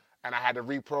 And I had to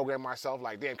reprogram myself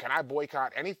like, damn, can I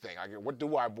boycott anything? Like, what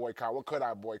do I boycott? What could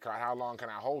I boycott? How long can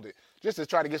I hold it? Just to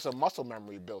try to get some muscle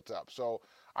memory built up. So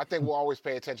I think we'll always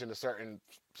pay attention to certain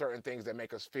things that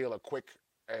make us feel a quick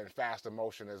and fast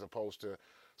emotion as opposed to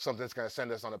something that's going to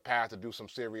send us on a path to do some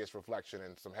serious reflection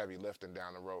and some heavy lifting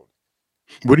down the road.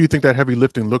 What do you think that heavy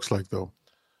lifting looks like, though?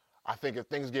 I think if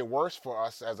things get worse for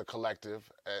us as a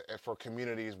collective, for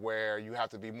communities where you have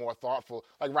to be more thoughtful,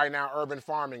 like right now, urban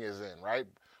farming is in, right?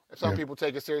 Some people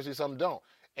take it seriously, some don't.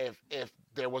 If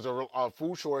there was a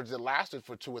food shortage that lasted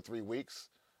for 2 or 3 weeks,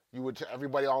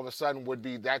 everybody all of a sudden would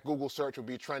be, that Google search would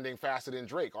be trending faster than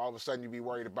Drake. All of a sudden you'd be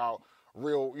worried about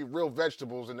real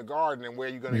vegetables in the garden and where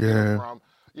you're going to get them from.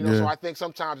 So I think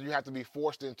sometimes you have to be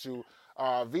forced into.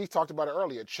 V talked about it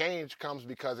earlier. Change comes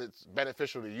because it's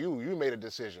beneficial to you. You made a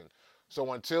decision.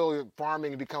 So until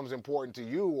farming becomes important to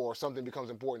you or something becomes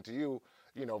important to you,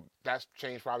 that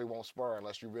change probably won't spur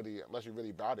unless you really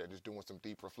about it, just doing some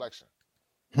deep reflection.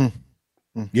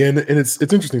 Yeah, and it's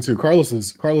interesting too. Carlos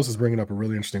is bringing up a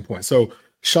really interesting point. So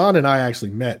Sean and I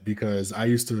actually met because I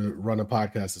used to run a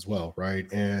podcast as well, right?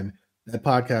 And that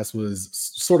podcast was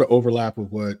sort of overlap with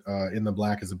what In the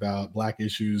Black is about, Black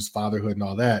issues, fatherhood, and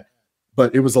all that.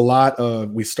 But it was a lot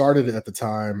of, we started at the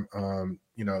time,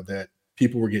 that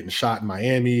people were getting shot in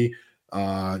Miami.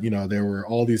 There were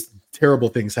all these terrible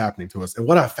things happening to us. And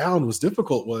what I found was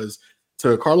difficult was,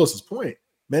 to Carlos's point,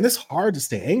 man, it's hard to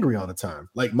stay angry all the time.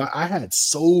 Like I had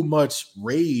so much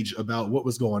rage about what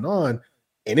was going on,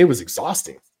 and it was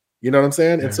exhausting. You know what I'm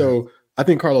saying? Yeah. And so I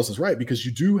think Carlos is right, because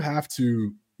you do have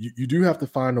to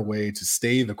find a way to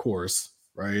stay the course,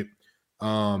 right?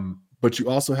 But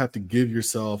you also have to give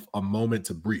yourself a moment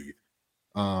to breathe.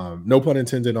 No pun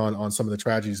intended on some of the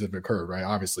tragedies that have occurred, right?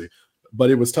 Obviously, but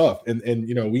it was tough. And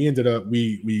we ended up,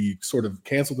 we sort of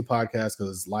canceled the podcast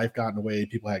because life got in the way.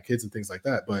 People had kids and things like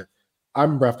that. But I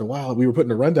remember after a while, we were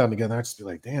putting a rundown together. I just be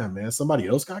like, damn, man, somebody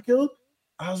else got killed.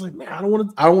 I was like, man, I don't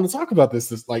want to talk about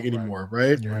this anymore.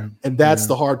 Right. Yeah. And that's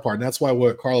the hard part. And that's why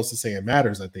what Carlos is saying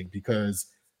matters, I think, because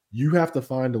you have to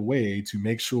find a way to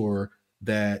make sure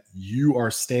that you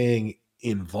are staying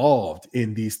involved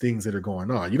in these things that are going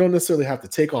on. You don't necessarily have to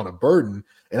take on a burden.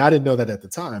 And I didn't know that at the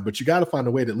time, but you got to find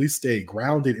a way to at least stay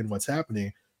grounded in what's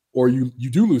happening, or you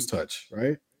do lose touch.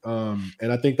 Right.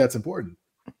 And I think that's important.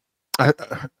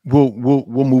 We'll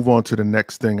move on to the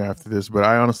next thing after this, but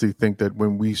I honestly think that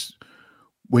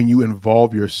when you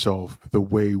involve yourself the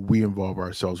way we involve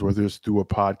ourselves, whether it's through a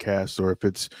podcast or if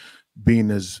it's being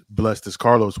as blessed as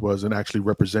Carlos was and actually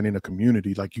representing a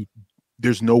community,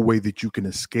 there's no way that you can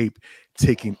escape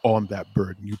taking on that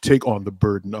burden. You take on the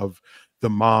burden of the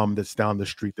mom that's down the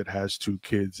street that has 2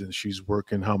 kids and she's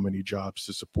working how many jobs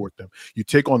to support them. You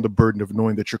take on the burden of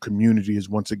knowing that your community is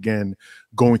once again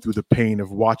going through the pain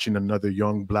of watching another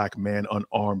young Black man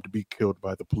unarmed be killed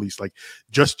by the police.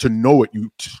 Just to know it,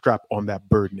 you strap on that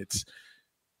burden. It's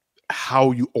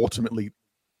how you ultimately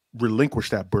relinquish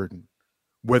that burden,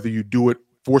 whether you do it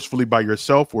forcefully by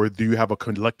yourself, or do you have a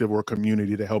collective or a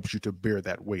community that helps you to bear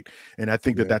that weight? And I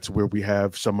think that's where we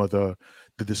have some of the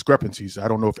discrepancies. I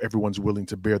don't know if everyone's willing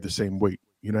to bear the same weight.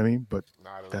 You know what I mean? But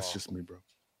that's just me, bro.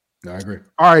 No, I agree.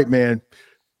 All right, man.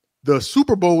 The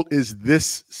Super Bowl is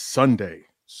this Sunday.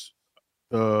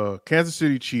 The Kansas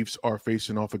City Chiefs are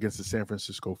facing off against the San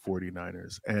Francisco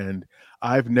 49ers. And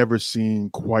I've never seen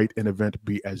quite an event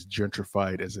be as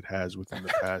gentrified as it has within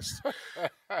the past.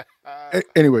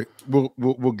 Anyway,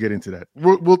 we'll get into that.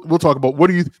 We'll talk about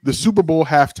the Super Bowl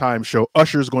halftime show.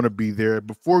 Usher's going to be there.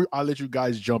 Before I let you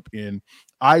guys jump in,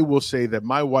 I will say that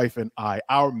my wife and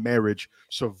our marriage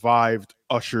survived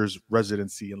Usher's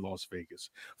residency in Las Vegas.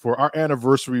 For our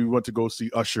anniversary, we went to go see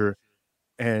Usher.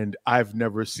 And I've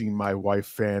never seen my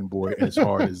wife fanboy as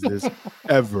hard as this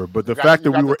ever. But the fact that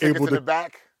we were able to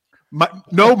back.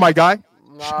 My guy.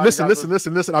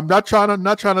 Listen. I'm not trying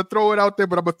to throw it out there,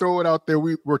 but I'm gonna throw it out there.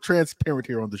 We're transparent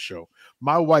here on the show.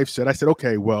 My wife said, I said,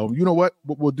 okay, well, you know what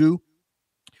we'll do?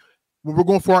 When we're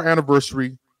going for our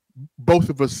anniversary, both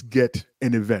of us get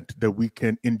an event that we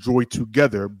can enjoy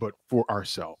together, but for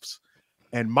ourselves.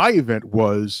 And my event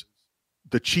was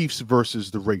the Chiefs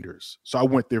versus the Raiders. So I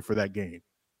went there for that game.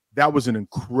 That was an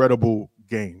incredible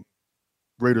game.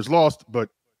 Raiders lost, but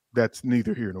that's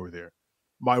neither here nor there.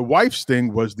 My wife's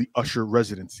thing was the Usher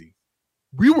residency.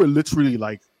 We were literally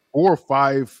 4 or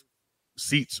 5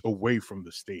 seats away from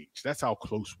the stage. That's how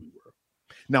close we were.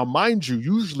 Now, mind you,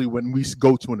 usually when we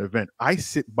go to an event, I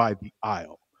sit by the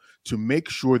aisle to make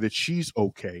sure that she's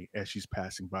okay as she's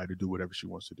passing by to do whatever she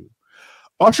wants to do.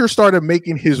 Usher started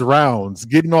making his rounds,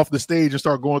 getting off the stage and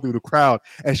start going through the crowd.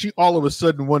 And she all of a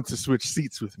sudden wanted to switch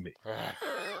seats with me.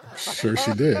 Sure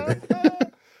she did.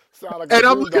 And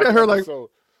I'm looking at her like, she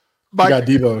got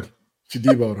devoed. She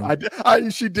devoed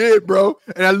him. She did, bro.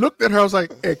 And I looked at her. I was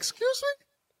like, excuse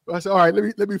me? I said, all right,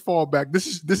 let me fall back. This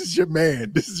is your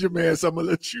man. This is your man. So I'm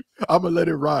gonna let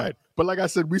it ride. But like I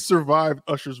said, we survived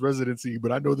Usher's residency,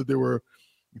 but I know that there were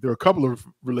a couple of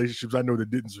relationships I know that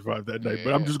didn't survive that night.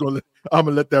 But I'm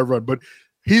gonna let that run. But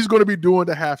he's gonna be doing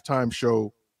the halftime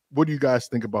show. What do you guys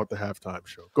think about the halftime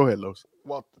show? Go ahead, Los.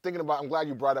 Well, I'm glad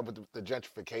you brought up with the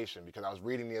gentrification, because I was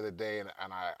reading the other day and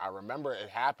I remember it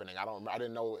happening. I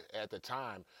didn't know at the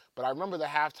time, but I remember the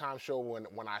halftime show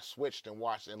when I switched and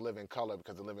watched in Living Color,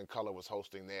 because the Living Color was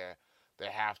hosting their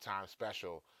halftime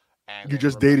special. And You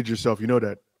just dated yourself, you know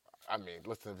that. I mean,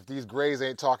 listen, if these grays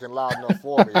ain't talking loud enough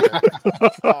for me,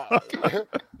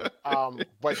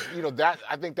 but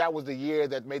I think that was the year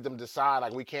that made them decide,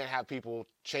 like, we can't have people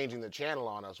changing the channel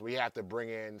on us. We have to bring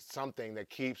in something that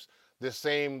keeps the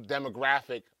same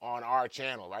demographic on our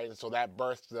channel, right? And so that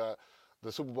birthed the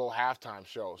Super Bowl halftime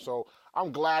show. So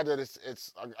I'm glad that it's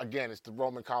the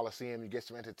Roman Coliseum. You get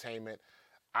some entertainment.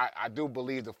 I do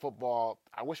believe the football,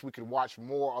 I wish we could watch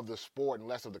more of the sport and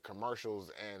less of the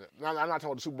commercials. And I'm not talking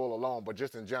about the Super Bowl alone, but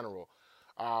just in general.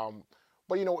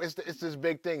 But it's this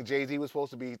big thing. Jay-Z was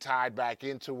supposed to be tied back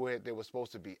into it. There was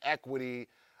supposed to be equity.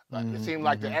 It seemed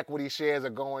like the equity shares are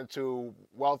going to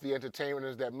wealthy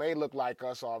entertainers that may look like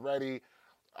us already.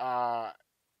 I'm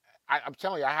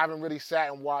telling you, I haven't really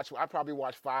sat and watched. I probably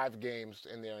watched 5 games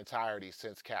in their entirety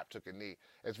since Cap took a knee.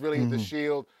 It's really the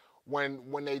Shield.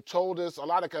 When they told us, I'm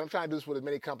trying to do this with as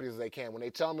many companies as they can. When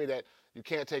they tell me that you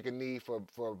can't take a knee for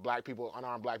black people,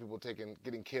 unarmed black people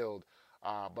getting killed,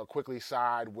 but quickly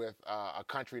side with a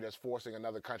country that's forcing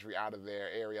another country out of their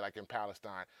area, like in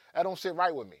Palestine, that don't sit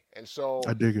right with me. And so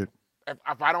I dig it.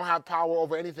 If I don't have power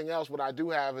over anything else, what I do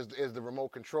have is the remote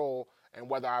control and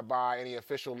whether I buy any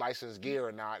official licensed gear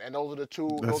or not. And those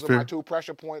are my 2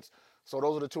 pressure points. So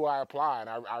those are the 2 I apply, and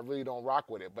I really don't rock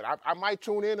with it. But I might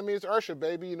tune in. I mean, it's Ursher,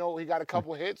 baby. He got a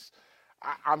couple hits.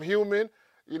 I'm human.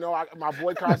 My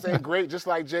boycotts ain't great, just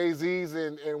like Jay-Z's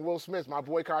and Will Smith's. My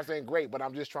boycotts ain't great, but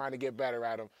I'm just trying to get better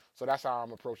at them. So that's how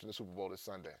I'm approaching the Super Bowl this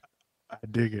Sunday. I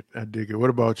dig it. What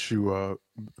about you,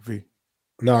 V?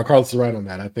 No, Carlos is right on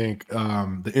that. I think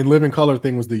the In Living Color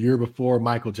thing was the year before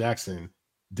Michael Jackson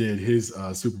did his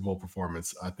Super Bowl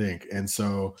performance, I think. And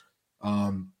so,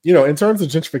 in terms of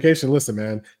gentrification, listen,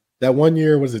 man, that one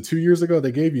year, was it 2 years ago?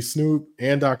 They gave you Snoop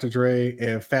and Dr. Dre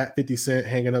and Fat 50 Cent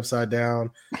hanging upside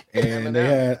down. And they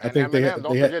had, I think they had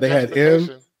M. Yeah.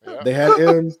 They had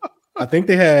M. I think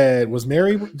they had, was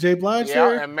Mary J. Blige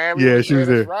there? Yeah, and Mary was she was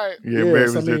there. Right. Yeah,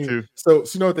 Mary was there too. So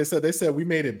you know what they said? They said we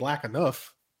made it black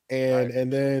enough.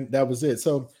 And then that was it.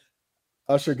 So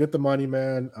Usher, get the money,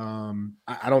 man.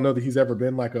 I don't know that he's ever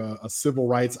been like a civil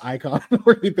rights icon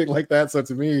or anything like that. So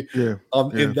to me,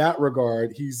 in that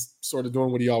regard, he's sort of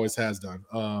doing what he always has done.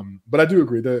 But I do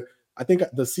agree that I think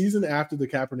the season after the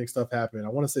Kaepernick stuff happened, I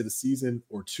want to say the season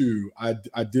or 2,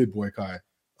 I did boycott.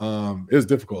 It was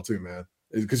difficult too, man,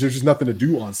 because there's just nothing to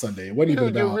do on Sunday. It wasn't even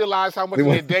about. You realize how much of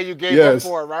your day you gave up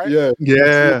for it, right?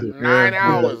 Yeah. 9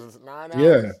 hours. 9 hours.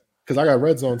 Yeah. Because I got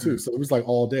Red Zone too, so it was like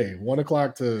all day, 1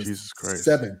 o'clock to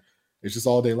 7. It's just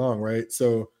all day long, right?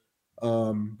 So,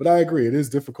 but I agree, it is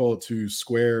difficult to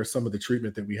square some of the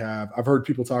treatment that we have. I've heard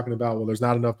people talking about, well, there's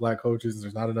not enough black coaches,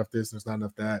 there's not enough this, there's not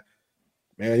enough that.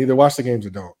 Man, either watch the games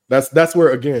or don't. That's where,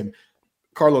 again,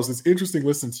 Carlos, it's interesting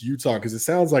listening to you talk, because it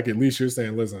sounds like at least you're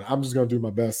saying, listen, I'm just going to do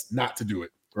my best not to do it,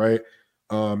 right?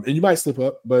 And you might slip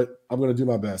up, but I'm going to do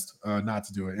my best not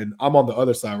to do it. And I'm on the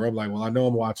other side where I'm like, well, I know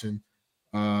I'm watching.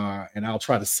 And I'll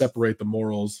try to separate the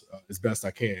morals as best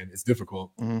I can. It's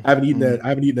difficult. I haven't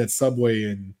eaten that Subway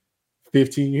in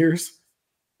 15 years,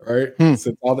 right? Since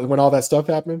when all that stuff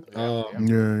happened.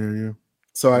 Yeah.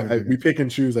 So we pick and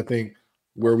choose, I think,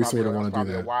 where we sort of want to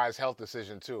do that. A wise health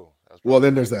decision too. Well,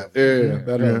 then there's that.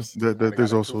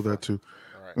 There's also that too.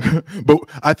 Right. But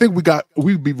I think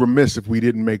we'd be remiss if we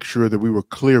didn't make sure that we were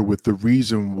clear with the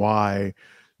reason why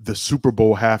the Super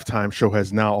Bowl halftime show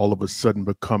has now all of a sudden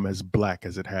become as black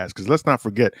as it has. Because let's not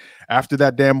forget, after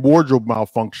that damn wardrobe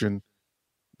malfunction,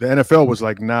 the NFL was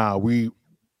like, nah, you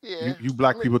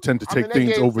black people tend to take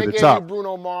things over the top.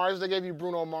 They gave you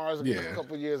Bruno Mars a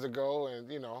couple years ago, and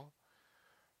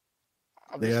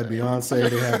they had Beyonce,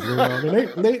 they had Bruno. I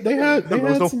mean, they had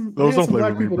some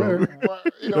black people there.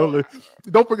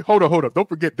 Don't forget, hold up. Don't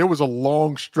forget, there was a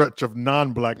long stretch of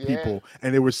non-black people,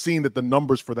 and they were seeing that the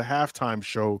numbers for the halftime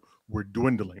show were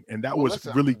dwindling, and that was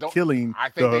really killing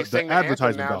the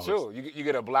advertising dollars. Too. You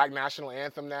get a black national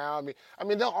anthem now. I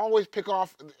mean, they'll always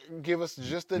give us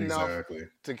just enough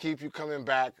to keep you coming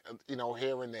back,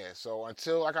 here and there. So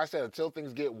until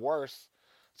things get worse.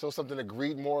 So something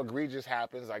more egregious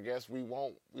happens, I guess we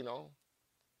won't,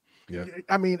 Yeah.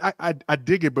 I mean, I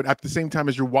dig it, but at the same time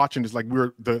as you're watching, it's like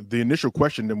the initial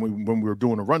question then when we were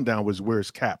doing a rundown was,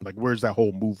 where's Cap? Like, where's that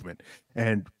whole movement?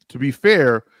 And to be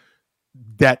fair,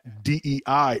 that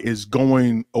DEI is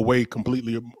going away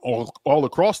completely all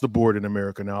across the board in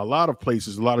America now. A lot of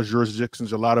places, a lot of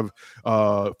jurisdictions, a lot of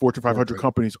Fortune 500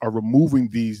 companies are removing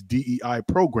these DEI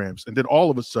programs. And then all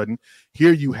of a sudden,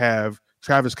 here you have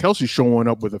Travis Kelce showing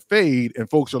up with a fade, and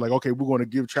folks are like, okay, we're going to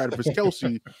give Travis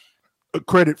Kelce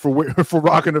credit for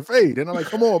rocking a fade. And I'm like,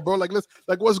 come on, bro, like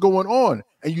what's going on?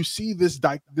 And you see this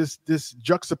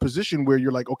juxtaposition where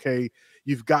you're like, okay,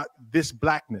 you've got this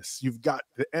blackness, you've got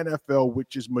the NFL,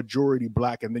 which is majority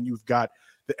black, and then you've got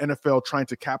the NFL trying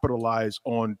to capitalize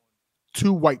on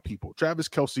two white people, Travis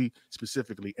Kelce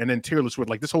specifically, and then Taylor Swift.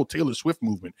 Like this whole Taylor Swift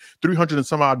movement, $300 and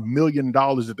some odd million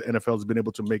that the NFL has been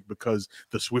able to make because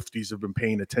the Swifties have been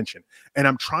paying attention. And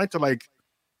I'm trying to like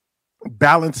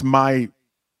balance my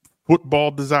football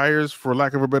desires, for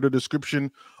lack of a better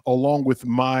description, along with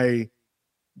my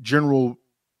general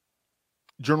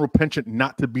penchant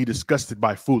not to be disgusted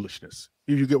by foolishness.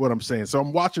 If you get what I'm saying. So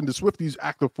I'm watching the Swifties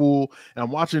act a fool, and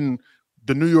I'm watching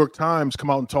the New York Times come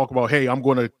out and talk about, hey, I'm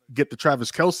going to get the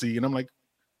Travis Kelce, and I'm like,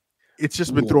 it's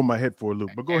just been throwing my head for a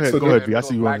loop. But go ahead, B. I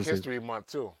see you. Black History Month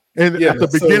too. And at the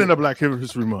beginning of Black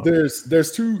History Month,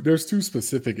 there's two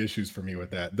specific issues for me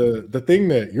with that. The thing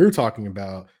that you're talking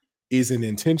about is an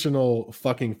intentional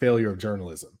fucking failure of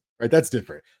journalism, right? That's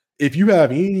different. If you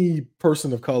have any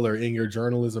person of color in your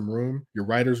journalism room, your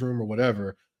writer's room or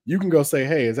whatever, you can go say,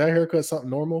 hey, is that haircut something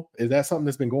normal? Is that something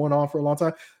that's been going on for a long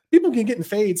time? People can get in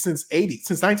fades since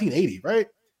 1980, right?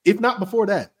 If not before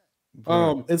that.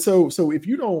 And so if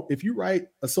you write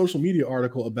a social media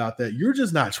article about that, you're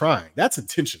just not trying. That's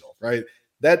intentional, right?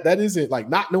 That isn't like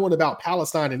not knowing about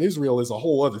Palestine and Israel is a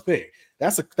whole other thing.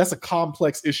 That's a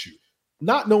complex issue.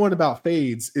 Not knowing about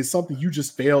fades is something you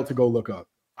just failed to go look up.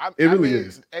 It really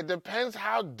is. It depends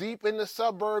how deep in the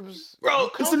suburbs.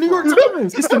 Bro, it's the New York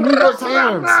Times. It's the New York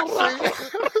Times.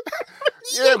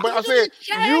 Yeah, but I'm saying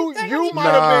you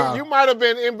might have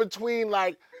been in between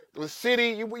like the city.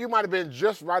 You might have been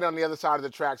just right on the other side of the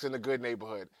tracks in a good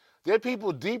neighborhood. There are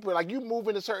people deeper, like you move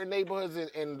into certain neighborhoods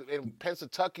in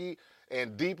Pennsylvania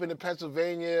and deep into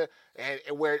Pennsylvania, and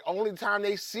where only time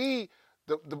they see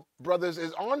the brothers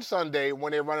is on Sunday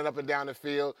when they're running up and down the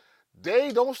field.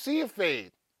 They don't see a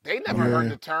fade. They never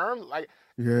heard the term. Like,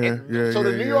 So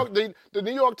the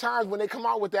New York Times, when they come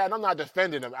out with that, and I'm not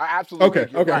defending them. I absolutely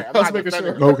think you're right. I'm not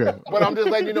defending them. Okay. But I'm just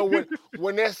letting you know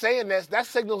when they're saying that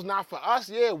signal's not for us.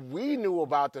 Yeah, we knew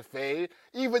about the fade.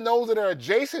 Even those that are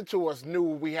adjacent to us knew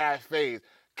we had fades.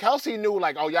 Kelce knew,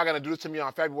 like, oh, y'all gonna do this to me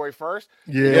on February 1st.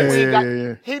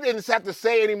 Yeah. He didn't have to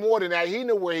say any more than that. He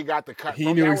knew where he got the cut.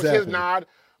 He knew that exactly. was his nod.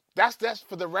 That's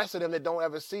for the rest of them that don't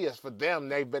ever see us. For them,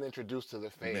 they've been introduced to the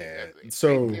fade.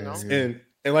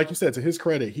 And like you said, to his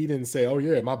credit, he didn't say, "Oh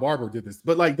yeah, my barber did this."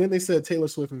 But like then they said Taylor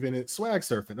Swift invented swag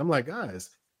surfing. I'm like,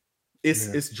 guys, you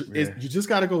just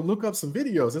got to go look up some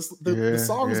videos. The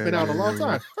song has been out a long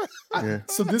time.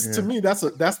 So to me, that's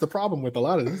the problem with a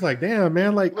lot of this. It's like, damn,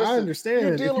 man, like I understand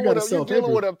you're dealing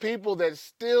with a people that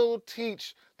still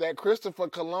teach that Christopher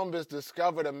Columbus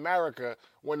discovered America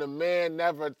when the man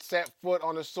never set foot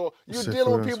on the soil. You're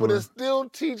dealing with people that still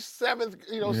teach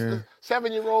 7-year-olds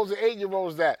and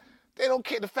 8-year-olds that they don't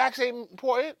care. The facts ain't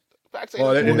important.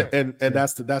 And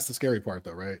that's the scary part,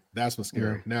 though, right? That's what's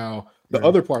scary. Yeah. Now, the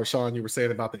other part, Sean, you were saying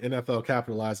about the NFL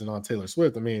capitalizing on Taylor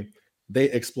Swift. I mean,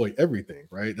 they exploit everything,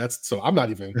 right? I'm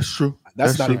not even. That's true.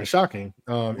 That's not even shocking.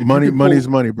 Money's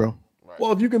money, bro.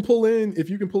 Well, if you can pull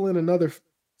in another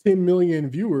 10 million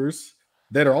viewers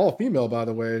that are all female, by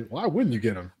the way, why wouldn't you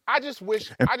get them? I just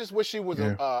wish she was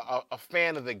a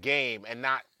fan of the game and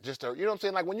not just you know what I'm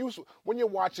saying? Like when you're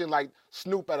watching like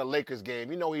Snoop at a Lakers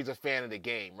game, you know he's a fan of the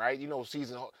game, right? You know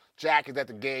Jack is at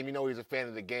the game, you know he's a fan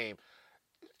of the game.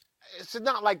 It's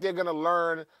not like they're gonna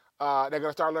learn. They're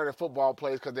gonna start learning football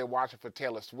plays because they're watching for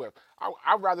Taylor Swift.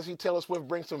 I'd rather see Taylor Swift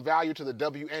bring some value to the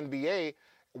WNBA.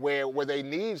 Where they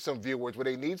need some viewers, where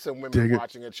they need some women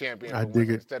watching a champion. I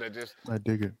dig it. Instead of just, I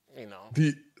dig it. You know,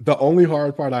 the only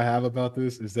hard part I have about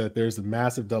this is that there's a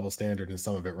massive double standard in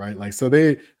some of it, right? Like, so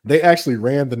they actually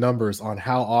ran the numbers on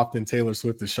how often Taylor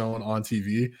Swift is shown on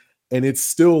TV, and it's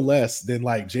still less than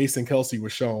like Jason Kelce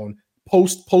was shown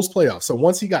post playoffs. So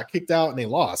once he got kicked out and they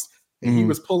lost, and he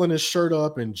was pulling his shirt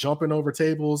up and jumping over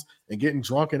tables and getting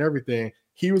drunk and everything.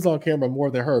 He was on camera more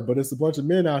than her, but it's a bunch of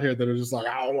men out here that are just like,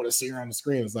 I don't want to see her on the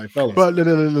screen. It's like, fellas, but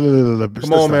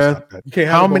come on, man. You can't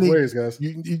have both ways, guys.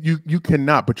 You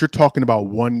cannot. But you're talking about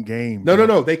one game.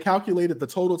 No. They calculated the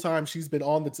total time she's been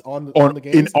on the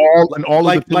games in all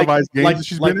of the televised games that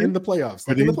she's been in the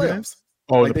playoffs.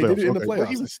 Oh, Like the they did playoffs. it in the Okay. But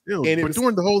playoffs. even still, And it but was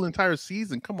during the whole entire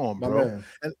season, come on, my bro. man.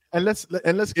 And let's keep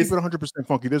It's- it 100%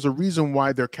 funky. There's a reason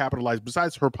why they're capitalized.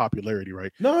 Besides her popularity,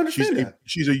 right? No, I understand that.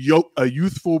 She's a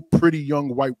youthful, pretty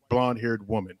young white blonde-haired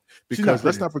woman. She's not Because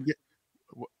let's pretty. not forget.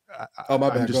 Oh, my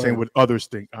bad. I'm just Go saying ahead. what others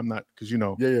think. I'm not, because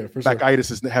Yeah, for sure. backitis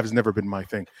has never been my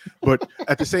thing. But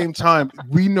at the same time,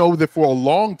 we know that for a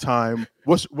long time,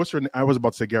 what's her name? I was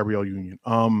about to say Gabrielle Union.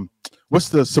 What's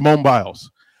the Simone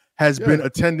Biles has been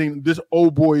attending this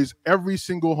old boys every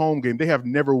single home game. They have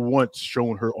never once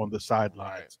shown her on the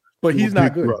sidelines. But he's not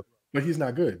Big good. brother. But he's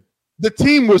not good. The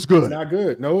team was He's good. not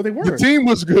good. No, they The weren't. team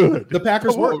was good. The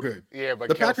Packers Come weren't on. good. Yeah, but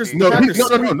The Packers. Kelce- The No, Packers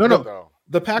no. though.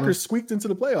 The Packers squeaked into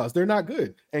the playoffs. They're not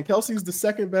good. And Kelsey's the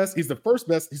second best. He's the first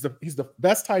best. He's the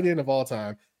best tight end of all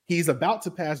time. He's about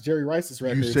to pass Jerry Rice's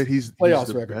record. You said he's playoffs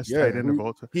the record. best Yeah, tight end of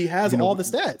all time. he has all the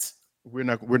stats. We're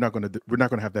not going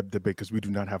to have that debate because we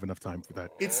do not have enough time for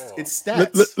that. It's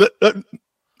stats.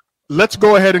 Let's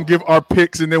go ahead and give our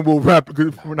picks, and then we'll wrap.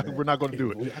 We're not going to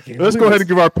do it. Let's go ahead and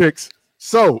give our picks.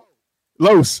 So,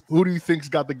 Los, who do you think's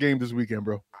got the game this weekend,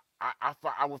 bro?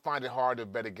 I would find it hard to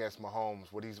bet against Mahomes.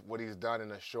 What he's done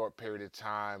in a short period of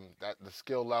time, that the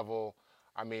skill level.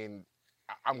 I mean,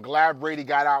 I'm glad Brady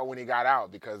got out when he got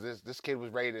out because this kid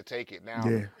was ready to take it. Now,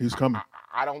 Yeah, he's coming.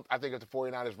 I think if the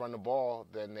 49ers run the ball,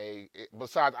 then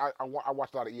besides, I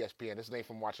watched a lot of ESPN. This ain't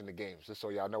from watching the games, just so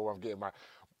y'all know where I'm getting my.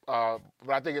 But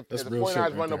I think if the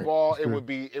 49ers run the ball, it would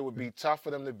be tough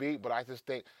for them to beat. But I just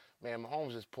think, man,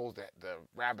 Mahomes just pulls the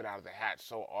rabbit out of the hat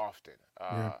so often.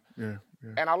 Yeah.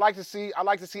 And I like to see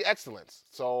excellence.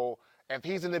 So if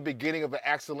he's in the beginning of an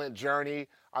excellent journey,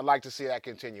 I'd like to see that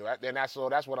continue. And that's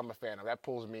what I'm a fan of. That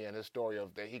pulls me in his story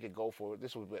of that he could go for.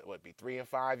 This would be 3 and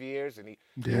 5 years, and he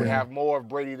would have more of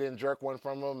Brady than jerk one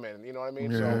from him, and you know what I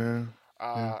mean. So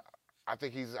I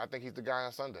think he's the guy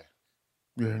on Sunday.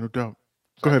 Yeah, no doubt.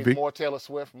 So Go ahead, V. More Taylor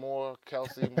Swift, more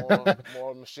Kelce,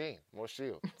 more machine, more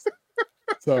shield.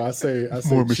 So I say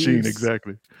More machine, Chiefs,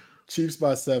 exactly. Chiefs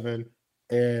by 7.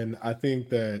 And I think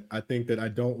that I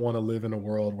don't want to live in a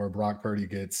world where Brock Purdy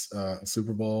gets a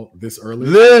Super Bowl this early.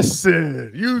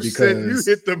 Listen, you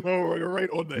hit them right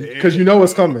on the head. Because you know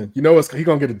what's coming. You know he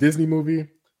gonna get a Disney movie.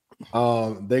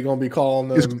 They're gonna be calling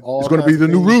them It's gonna be the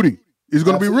new things. Rudy. He's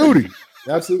gonna be Rudy.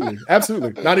 Absolutely.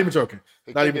 Not even joking.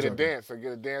 Not even joking.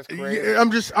 Get a dance. Yeah,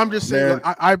 I'm just saying.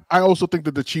 I also think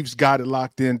that the Chiefs got it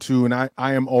locked in too, and I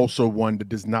am also one that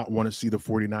does not want to see the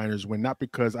 49ers win. Not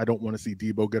because I don't want to see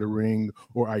Debo get a ring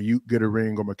or Ayuk get a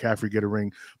ring or McCaffrey get a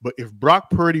ring, but if Brock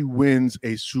Purdy wins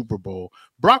a Super Bowl,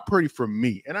 Brock Purdy for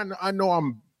me, and I know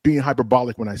I'm being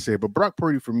hyperbolic when I say it, but Brock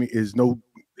Purdy for me it's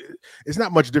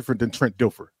not much different than Trent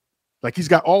Dilfer. Like he's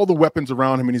got all the weapons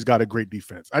around him and he's got a great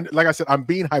defense. Like I said, I'm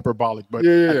being hyperabolic, but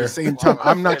at the same time,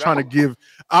 I'm not trying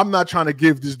to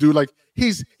give this dude like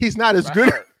he's not as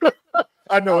good.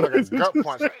 I know like a gut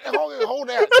punch. Hold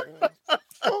that.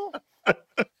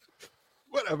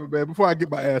 Whatever, man. Before I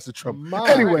get my ass in trouble.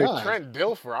 Anyway, Trent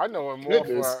Dilfer, I know him more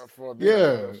for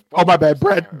Oh my bad,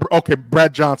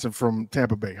 Brad Johnson from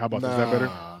Tampa Bay. How about that? Is that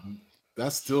better?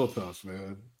 That's still tough,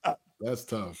 man. That's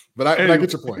tough. But I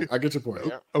get your point.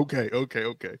 Yeah. Okay.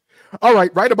 All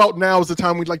right. Right about now is the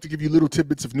time we'd like to give you little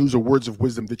tidbits of news or words of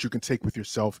wisdom that you can take with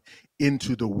yourself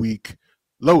into the week.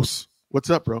 Los, what's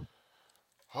up, bro?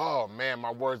 Oh, man, my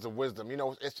words of wisdom. You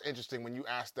know, it's interesting. When you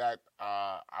asked that,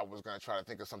 I was going to try to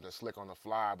think of something slick on the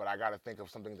fly, but I got to think of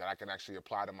something that I can actually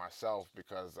apply to myself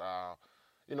because,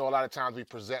 you know, a lot of times we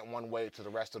present one way to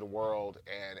the rest of the world,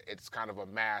 and it's kind of a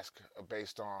mask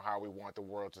based on how we want the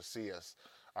world to see us.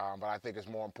 But I think it's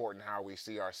more important how we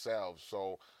see ourselves.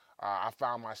 So I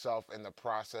found myself in the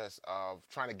process of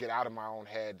trying to get out of my own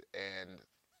head and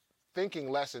thinking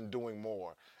less and doing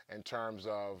more in terms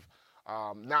of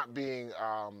not being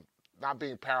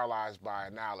paralyzed by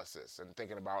analysis and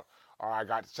thinking about, I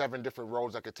got 7 different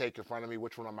roads I could take in front of me.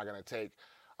 Which one am I going to take?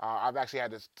 I've actually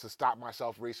had to stop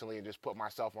myself recently and just put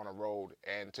myself on a road.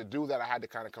 And to do that, I had to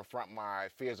kind of confront my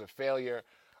fears of failure,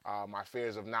 my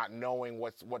fears of not knowing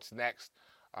what's next.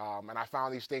 And I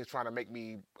found these things trying to make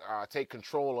me take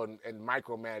control and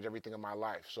micromanage everything in my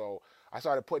life. So I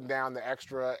started putting down the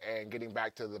extra and getting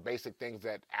back to the basic things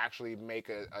that actually make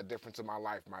a difference in my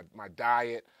life. My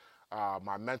diet,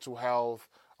 my mental health,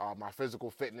 my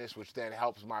physical fitness, which then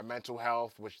helps my mental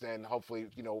health, which then hopefully,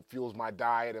 you know, fuels my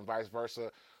diet and vice versa.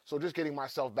 So just getting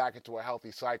myself back into a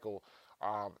healthy cycle.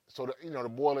 To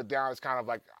boil it down, it's kind of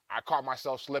like I caught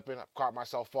myself slipping, I caught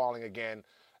myself falling again.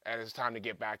 And it's time to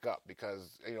get back up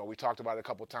because, you know, we talked about it a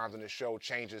couple of times in the show,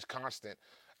 change is constant.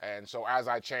 And so as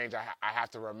I change, I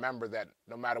have to remember that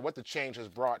no matter what the change has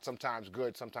brought, sometimes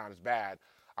good, sometimes bad,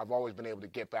 I've always been able to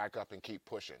get back up and keep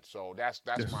pushing. So that's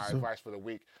my advice for the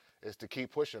week, is to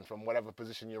keep pushing from whatever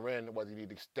position you're in, whether you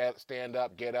need to stand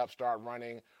up, get up, start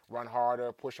running, run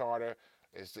harder, push harder,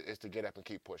 is to get up and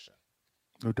keep pushing.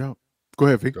 No doubt. Go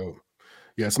ahead, Vic.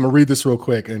 Yes, I'm going to read this real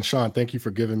quick. And Sean, thank you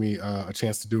for giving me a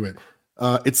chance to do it.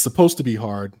 It's supposed to be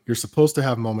hard. You're supposed to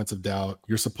have moments of doubt.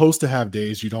 You're supposed to have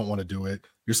days you don't want to do it.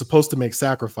 You're supposed to make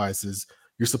sacrifices.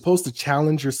 You're supposed to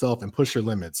challenge yourself and push your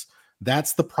limits.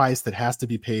 That's the price that has to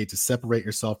be paid to separate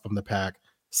yourself from the pack,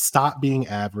 stop being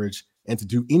average, and to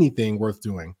do anything worth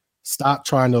doing. Stop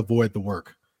trying to avoid the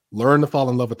work. Learn to fall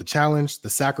in love with the challenge, the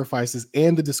sacrifices,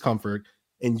 and the discomfort,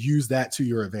 and use that to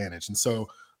your advantage. And so,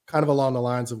 kind of along the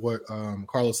lines of what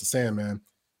Carlos is saying, man,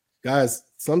 guys,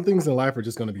 some things in life are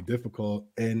just going to be difficult,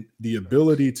 and the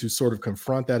ability to sort of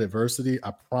confront that adversity,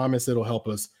 I promise it'll help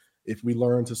us if we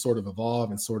learn to sort of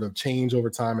evolve and sort of change over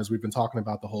time, as we've been talking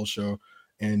about the whole show,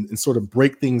 and sort of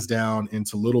break things down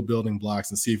into little building blocks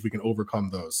and see if we can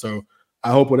overcome those. So I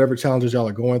hope whatever challenges y'all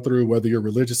are going through, whether you're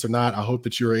religious or not, I hope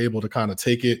that you're able to kind of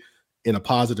take it in a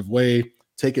positive way,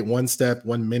 take it one step,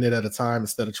 1 minute at a time,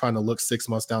 instead of trying to look 6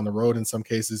 months down the road in some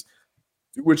cases.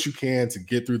 Do what you can to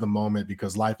get through the moment,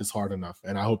 because life is hard enough.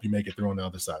 And I hope you make it through on the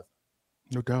other side.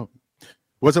 No doubt.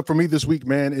 What's up for me this week,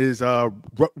 man, is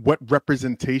what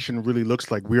representation really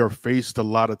looks like. We are faced a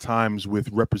lot of times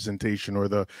with representation, or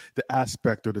the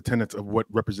aspect or the tenets of what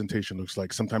representation looks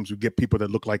like. Sometimes we get people that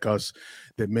look like us,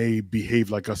 that may behave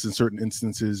like us in certain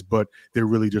instances, but they're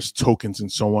really just tokens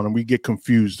and so on. And we get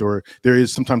confused, or there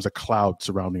is sometimes a cloud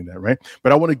surrounding that, right?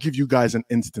 But I want to give you guys an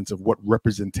instance of what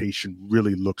representation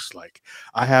really looks like.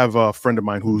 I have a friend of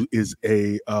mine who is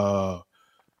a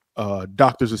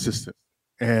doctor's assistant,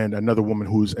 and another woman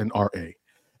who's an RA.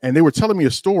 And they were telling me a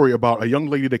story about a young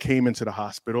lady that came into the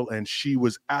hospital, and she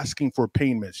was asking for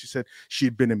pain meds. She said she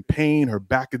had been in pain, her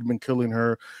back had been killing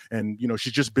her, and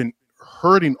she's just been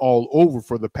hurting all over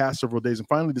for the past several days, and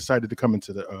finally decided to come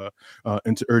into the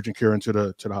into urgent care, into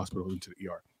the hospital, into the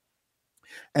ER.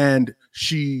 And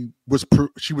she was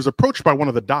approached by one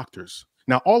of the doctors.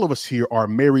 Now, all of us here are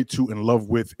married to, in love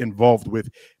with, involved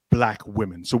with Black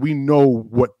women. So we know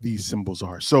what these symbols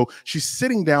are. So she's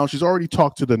sitting down. She's already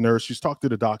talked to the nurse. She's talked to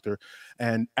the doctor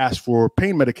and asked for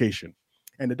pain medication.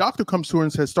 And the doctor comes to her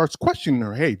and starts questioning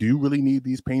her. Hey, do you really need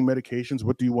these pain medications?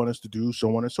 What do you want us to do?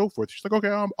 So on and so forth. She's like,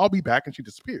 okay, I'll be back. And she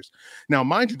disappears. Now,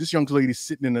 mind you, this young lady's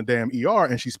sitting in the damn ER,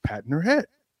 and she's patting her head.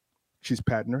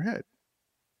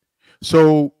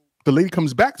 So the lady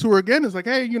comes back to her again. Is like,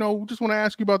 hey, just want to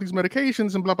ask you about these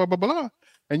medications and blah, blah, blah, blah.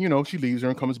 And, she leaves her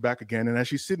and comes back again. And as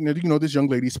she's sitting there, this young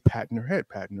lady's patting her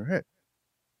head.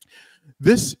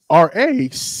 This RA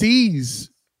sees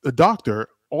the doctor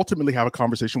ultimately have a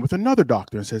conversation with another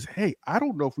doctor and says, hey, I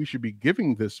don't know if we should be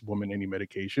giving this woman any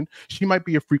medication. She might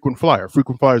be a frequent flyer.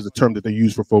 Frequent flyer is the term that they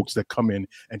use for folks that come in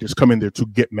and just come in there to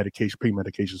get medication, pain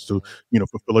medications to,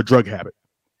 fulfill a drug habit.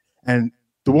 And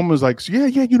the woman was like, yeah,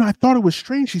 I thought it was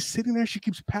strange. She's sitting there. She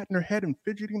keeps patting her head and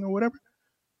fidgeting or whatever.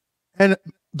 And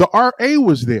the RA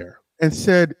was there and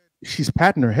said, she's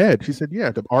patting her head. She said,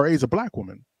 yeah, the RA is a Black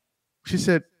woman. She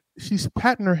said, she's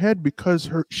patting her head because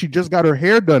she just got her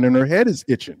hair done and her head is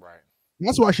itching. Right.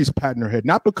 That's why she's patting her head,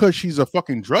 not because she's a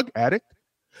fucking drug addict.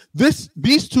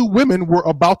 These two women were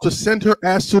about to send her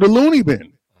ass to the loony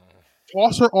bin,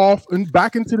 toss her off and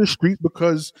back into the street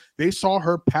because they saw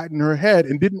her patting her head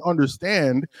and didn't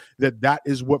understand that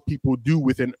is what people do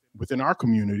within our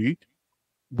community.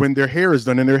 When their hair is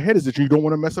done and their head is itching, you don't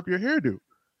want to mess up your hairdo.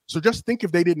 So just think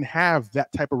if they didn't have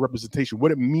that type of representation,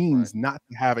 what it means not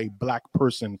to have a Black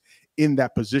person in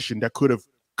that position that could have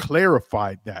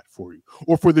clarified that for you.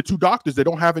 Or for the two doctors that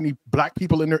don't have any Black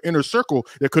people in their inner circle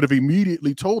that could have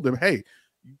immediately told them, hey,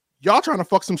 y'all trying to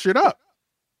fuck some shit up.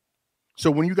 So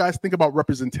when you guys think about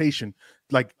representation,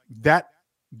 like that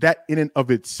in and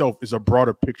of itself is a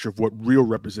broader picture of what real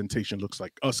representation looks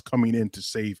like, us coming in to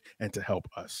save and to help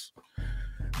us.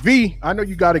 V, I know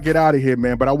you got to get out of here,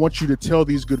 man, but I want you to tell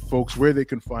these good folks where they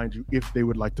can find you if they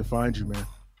would like to find you, man.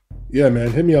 Yeah,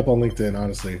 man, hit me up on LinkedIn.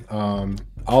 Honestly,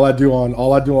 all I do on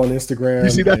Instagram. You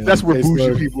see that's where Facebook,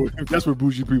 bougie people. That's where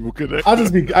bougie people connect. I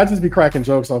just be cracking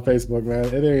jokes on Facebook, man.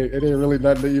 It ain't really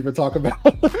nothing to even talk about.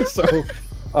 So,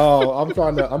 I'm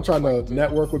trying to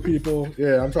network with people.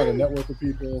 Yeah, I'm trying to network with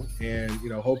people, and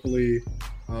hopefully,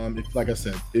 if, like I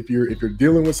said, if you're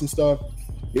dealing with some stuff,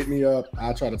 hit me up.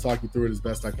 I'll try to talk you through it as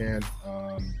best I can.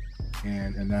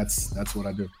 And that's what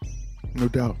I do. No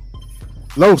doubt.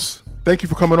 Los, thank you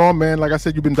for coming on, man. Like I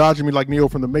said, you've been dodging me like Neo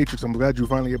from the Matrix. I'm glad you're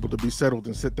finally able to be settled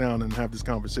and sit down and have this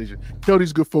conversation. Tell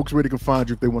these good folks where they can find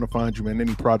you if they want to find you, man.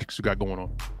 Any projects you got going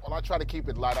on. Well, I try to keep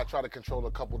it light. I try to control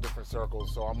a couple different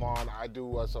circles. So I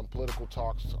do some political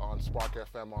talks on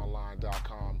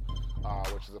sparkfmonline.com,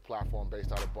 which is a platform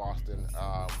based out of Boston.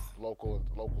 Local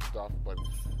stuff, but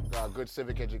good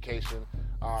civic education.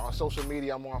 On social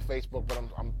media, I'm on Facebook, but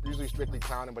I'm usually strictly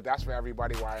clowning, but that's for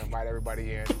everybody, where I invite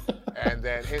everybody in. And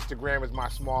then Instagram is my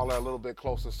smaller, a little bit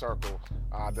closer circle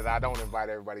that I don't invite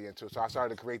everybody into. So I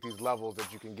started to create these levels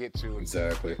that you can get to.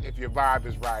 Exactly. If your vibe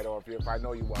is right, or if I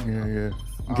know you well. Yeah.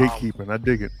 Gatekeeping, I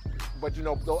dig it. But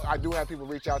I do have people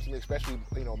reach out to me, especially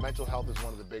mental health is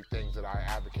one of the big things that I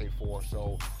advocate for.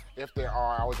 So if there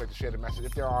are, I always like to share the message,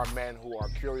 if there are men who are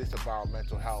curious about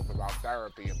mental health, about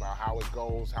therapy, about how it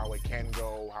goes, how it can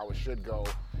go, how it should go,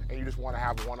 and you just want to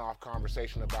have a one-off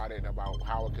conversation about it and about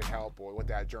how it could help or what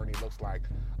that journey looks like,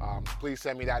 please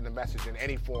send me that in a message in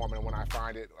any form, and when I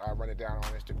find it, I run it down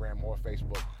on Instagram or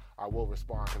Facebook. I will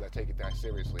respond because I take it that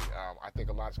seriously. I think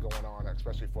a lot's going on,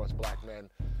 especially for us black men,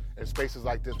 in spaces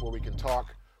like this where we can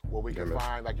talk, where we can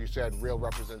find, like you said, real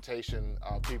representation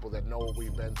of people that know what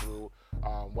we've been through.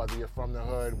 Whether you're from the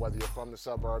hood, whether you're from the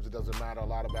suburbs, it doesn't matter. A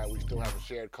lot of that, we still have a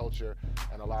shared culture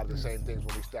and a lot of the same things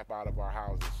when we step out of our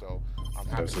houses. So I'm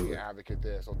happy to be an advocate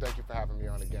there. So thank you for having me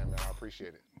on again, man. I appreciate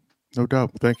it. No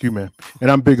doubt. Thank you, man. And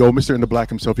I'm Big O, Mr. In the Black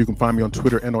himself. You can find me on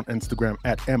Twitter and on Instagram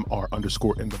at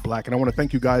 @MR_InTheBlack. And I want to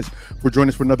thank you guys for joining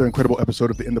us for another incredible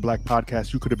episode of the In the Black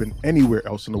podcast. You could have been anywhere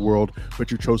else in the world, but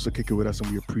you chose to kick it with us,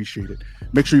 and we appreciate it.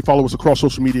 Make sure you follow us across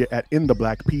social media at In the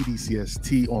Black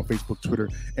PDCST on Facebook, Twitter,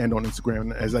 and on Instagram.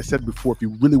 And as I said before, if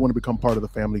you really want to become part of the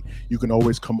family, you can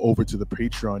always come over to the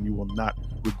Patreon. You will not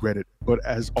regret it. But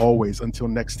as always, until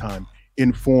next time,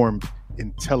 informed,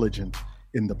 intelligent,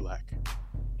 in the Black.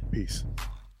 Peace.